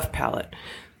 cleft palate.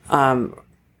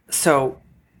 So,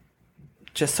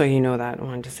 just so you know that, I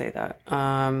wanted to say that.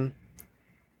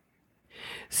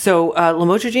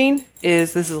 Lamotrigine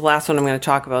this is the last one I'm going to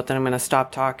talk about, then I'm going to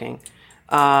stop talking.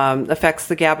 Affects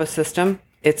the GABA system.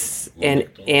 It's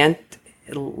Lamotrigine,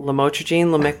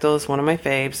 Lamictal is one of my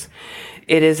faves.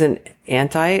 It is an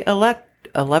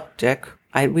anti-epileptic.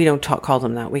 We don't call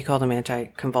them that. We call them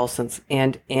anticonvulsants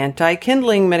and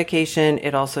anti-kindling medication.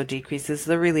 It also decreases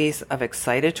the release of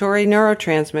excitatory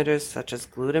neurotransmitters such as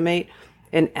glutamate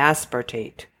and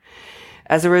aspartate.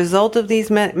 As a result of these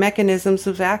mechanisms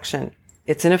of action,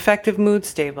 it's an effective mood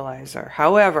stabilizer.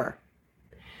 However,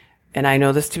 and I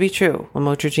know this to be true,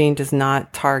 lamotrigine does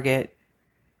not target.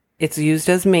 It's used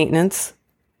as maintenance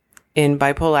in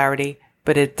bipolarity,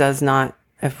 but it does not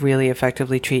really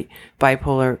effectively treat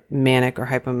bipolar manic or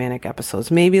hypomanic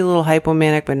episodes. Maybe a little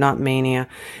hypomanic, but not mania.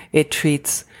 It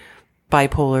treats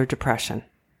bipolar depression.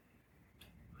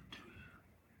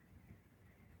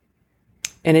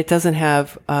 And it doesn't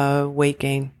have weight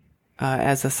gain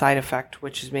as a side effect,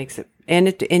 which makes it, and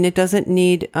it doesn't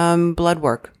need blood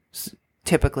work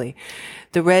typically.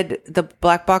 The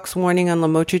black box warning on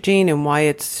lamotrigine and why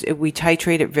we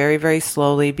titrate it very, very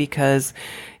slowly, because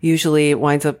usually it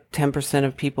winds up 10%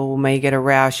 of people may get a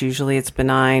rash. Usually it's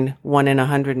benign. 1 in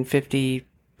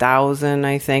 150,000,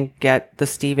 I think, get the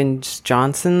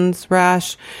Stevens-Johnson's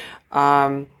rash,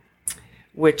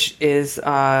 which is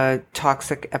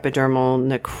toxic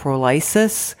epidermal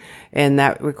necrolysis, and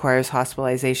that requires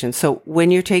hospitalization. So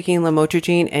when you're taking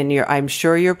lamotrigine, and I'm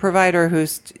sure your provider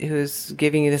who's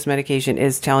giving you this medication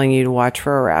is telling you to watch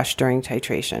for a rash during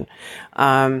titration.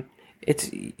 It's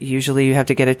usually you have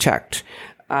to get it checked.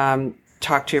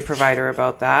 Talk to your provider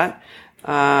about that.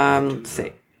 Let's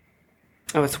see.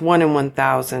 It's 1 in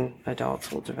 1,000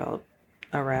 adults will develop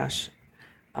a rash.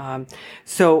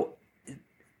 So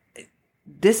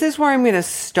this is where I'm going to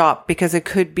stop, because it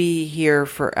could be here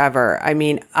forever. I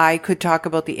mean, I could talk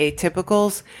about the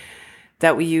atypicals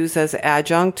that we use as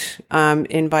adjunct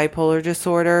in bipolar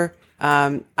disorder.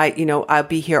 I'll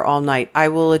be here all night. I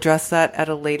will address that at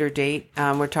a later date.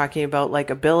 We're talking about like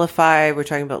Abilify. We're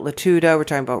talking about Latuda. We're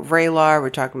talking about Vraylar. We're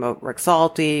talking about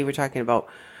Rexulti. We're talking about,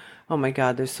 oh my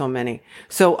God, there's so many.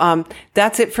 So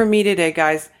that's it for me today,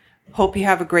 guys. Hope you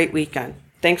have a great weekend.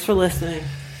 Thanks for listening.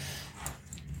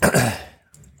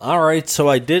 All right, so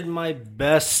I did my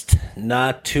best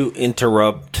not to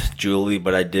interrupt Julie,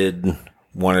 but I did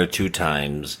 1 or 2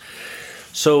 times.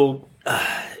 So,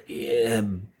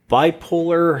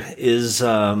 bipolar is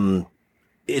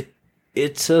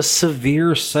it's a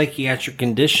severe psychiatric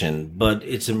condition, but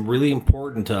it's really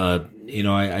important to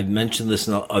I mentioned this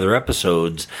in other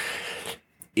episodes.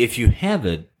 If you have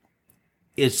it,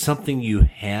 it's something you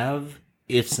have.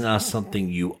 It's not something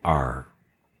you are.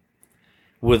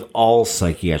 With all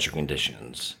psychiatric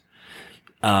conditions,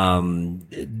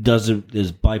 does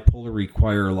bipolar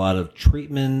require a lot of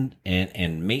treatment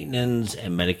and maintenance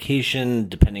and medication,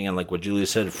 depending on, like what Julia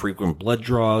said, frequent blood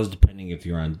draws, depending if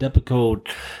you're on Depakote,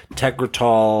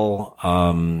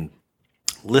 Tegretol,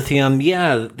 lithium?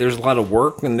 Yeah, there's a lot of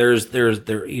work, and there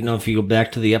if you go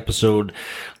back to the episode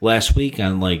last week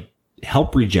on like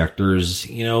help rejectors,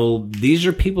 these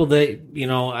are people that,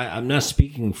 I'm not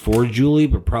speaking for Julie,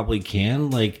 but probably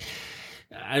can. Like,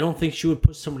 I don't think she would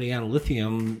put somebody on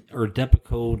lithium or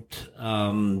Depakote.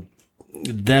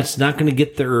 That's not going to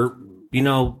get their,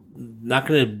 not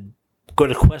going to go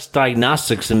to Quest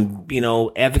Diagnostics and,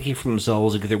 advocate for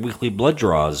themselves and get their weekly blood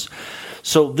draws.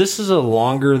 So this is a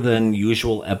longer than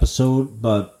usual episode,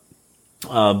 but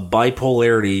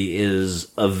bipolarity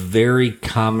is a very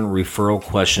common referral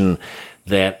question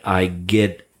that I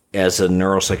get as a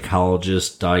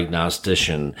neuropsychologist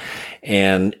diagnostician.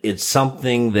 And it's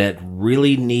something that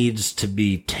really needs to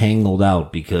be tangled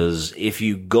out, because if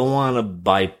you go on a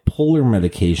bipolar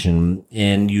medication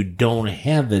and you don't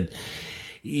have it,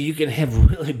 you can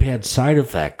have really bad side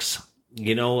effects.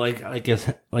 Like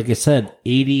I said,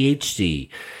 ADHD,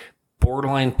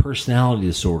 borderline personality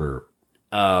disorder,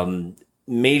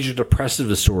 major depressive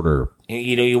disorder.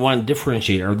 You want to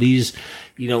differentiate. Are these,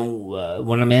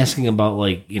 when I'm asking about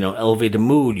like, elevated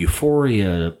mood,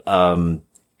 euphoria,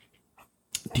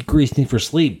 decreased need for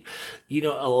sleep.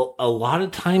 A lot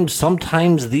of times,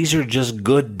 sometimes these are just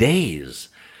good days.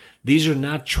 These are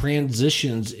not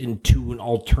transitions into an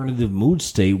alternative mood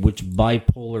state, which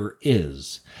bipolar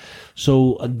is.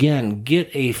 So again,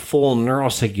 get a full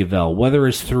neuropsych eval, whether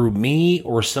it's through me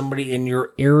or somebody in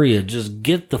your area. Just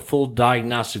get the full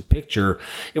diagnostic picture.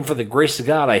 And for the grace of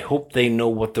God, I hope they know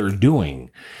what they're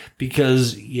doing,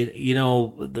 because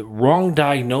the wrong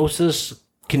diagnosis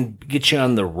can get you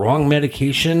on the wrong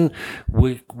medication,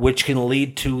 which can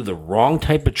lead to the wrong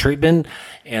type of treatment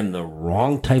and the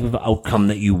wrong type of outcome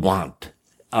that you want.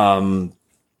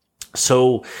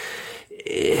 So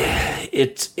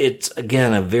it's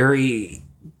again a very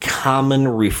common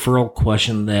referral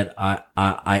question that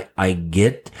I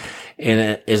get.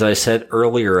 And as I said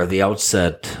earlier at the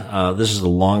outset, this is a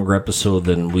longer episode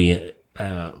than we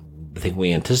think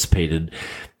we anticipated.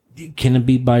 Can it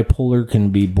be bipolar? Can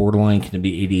it be borderline? Can it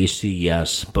be ADHD?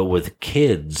 Yes. But with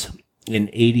kids in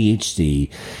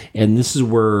ADHD, and this is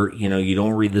where, you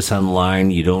don't read this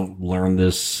online. You don't learn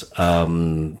this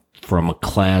from a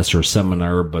class or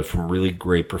seminar, but from really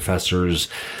great professors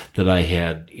that I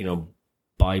had,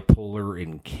 bipolar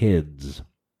in kids.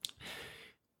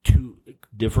 Two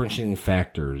differentiating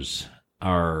factors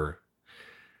are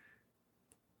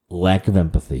lack of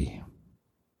empathy,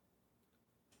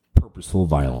 purposeful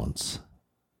violence,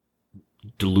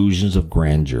 delusions of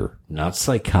grandeur, not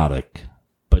psychotic,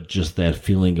 but just that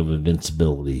feeling of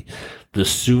invincibility. The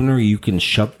sooner you can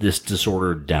shut this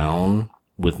disorder down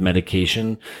with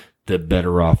medication, the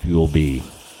better off you will be.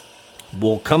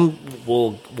 We'll come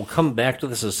back to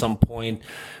this at some point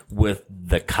with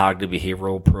the cognitive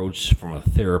behavioral approach from a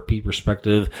therapy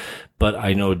perspective, but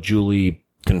I know Julie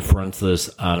confronts this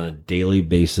on a daily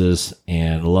basis,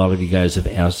 and a lot of you guys have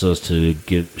asked us to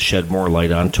shed more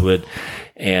light onto it.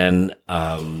 And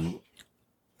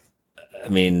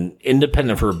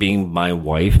independent of her being my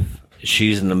wife,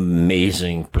 she's an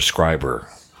amazing prescriber,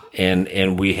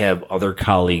 and we have other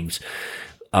colleagues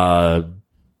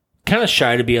kind of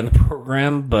shy to be on the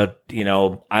program, but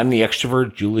I'm the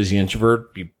extrovert, Julie's the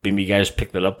introvert. Maybe you guys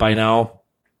picked that up by now.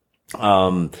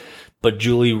 But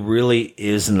Julie really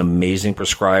is an amazing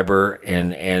prescriber,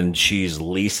 and she's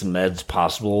least meds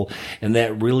possible. And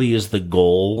that really is the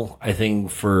goal, I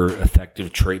think, for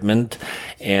effective treatment.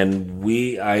 And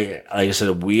like I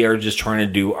said, we are just trying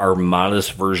to do our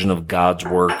modest version of God's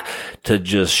work to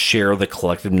just share the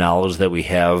collective knowledge that we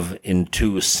have in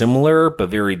two similar but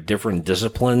very different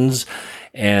disciplines.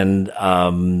 And,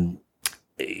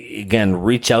 again,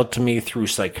 reach out to me through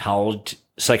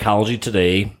Psychology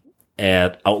Today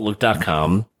at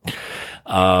outlook.com.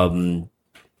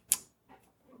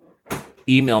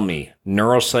 Email me,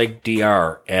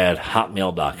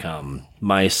 neuropsychdr@hotmail.com.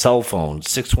 My cell phone,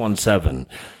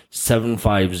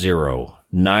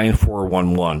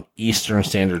 617-750-9411 Eastern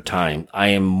Standard Time. I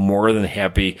am more than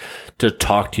happy to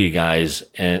talk to you guys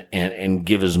and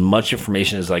give as much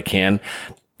information as I can.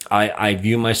 I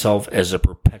view myself as a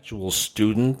perpetual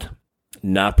student,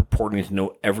 not purporting to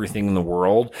know everything in the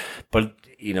world, but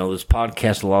this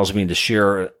podcast allows me to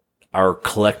share our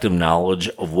collective knowledge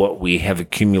of what we have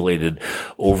accumulated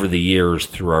over the years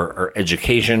through our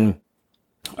education,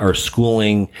 our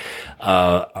schooling,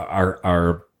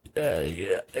 our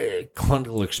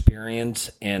clinical experience.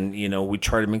 And, we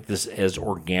try to make this as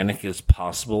organic as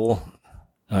possible.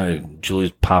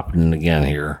 Julie's popping in again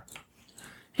here.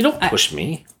 You don't push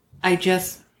me. I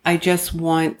just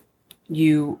want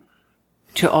you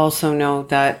to also know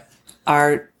that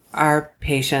our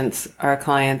patients, our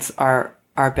clients are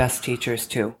our best teachers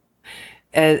too.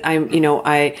 And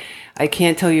I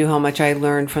can't tell you how much I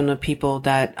learn from the people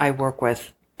that I work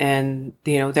with, and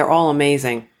they're all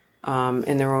amazing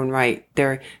in their own right.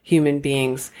 They're human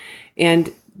beings,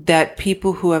 and that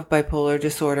people who have bipolar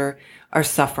disorder are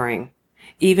suffering.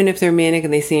 Even if they're manic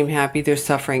and they seem happy, they're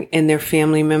suffering, and their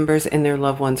family members and their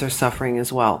loved ones are suffering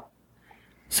as well.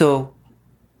 So,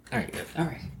 all right.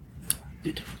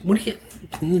 What do you?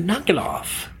 Knock it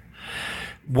off.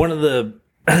 One of the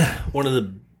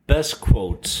best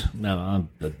quotes. Now,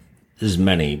 there's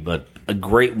many, but a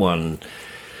great one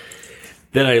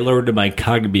that I learned in my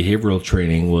cognitive behavioral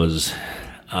training was,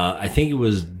 I think it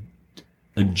was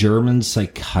a German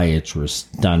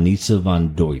psychiatrist, Danisa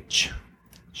von Deutsch.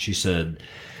 She said,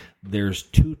 "There's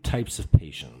two types of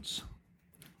patients: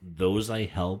 those I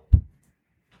help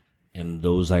and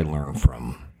those I learn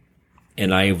from."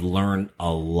 And I've learned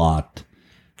a lot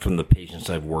from the patients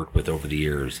I've worked with over the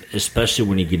years, especially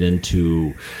when you get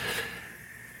into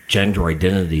gender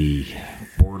identity,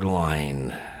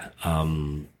 borderline,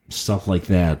 stuff like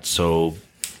that. So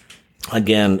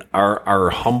again,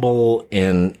 our humble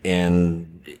and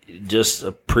just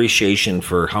appreciation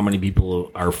for how many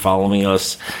people are following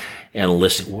us and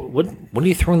listening. What are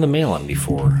you throwing the mail at me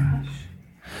for?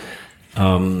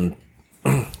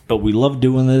 But we love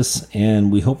doing this,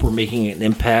 and we hope we're making an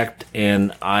impact.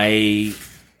 And I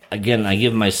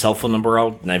give my cell phone number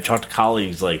out, and I've talked to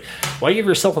colleagues like, why give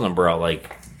your cell phone number out?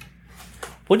 Like,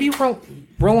 what are you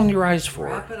rolling your eyes for?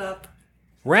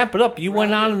 Wrap it up. You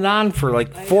went on and on for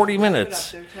like 40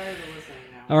 minutes.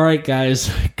 All right,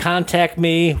 guys, contact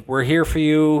me. We're here for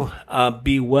you.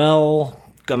 Be well.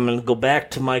 I'm going to go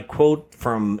back to my quote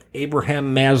from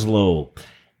Abraham Maslow.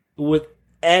 With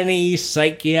any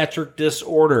psychiatric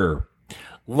disorder,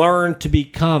 learn to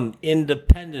become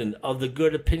independent of the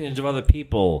good opinions of other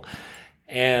people.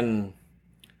 And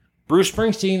Bruce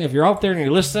Springsteen, if you're out there and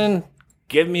you're listening,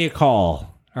 give me a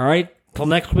call. All right? Till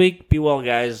next week, be well,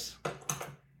 guys.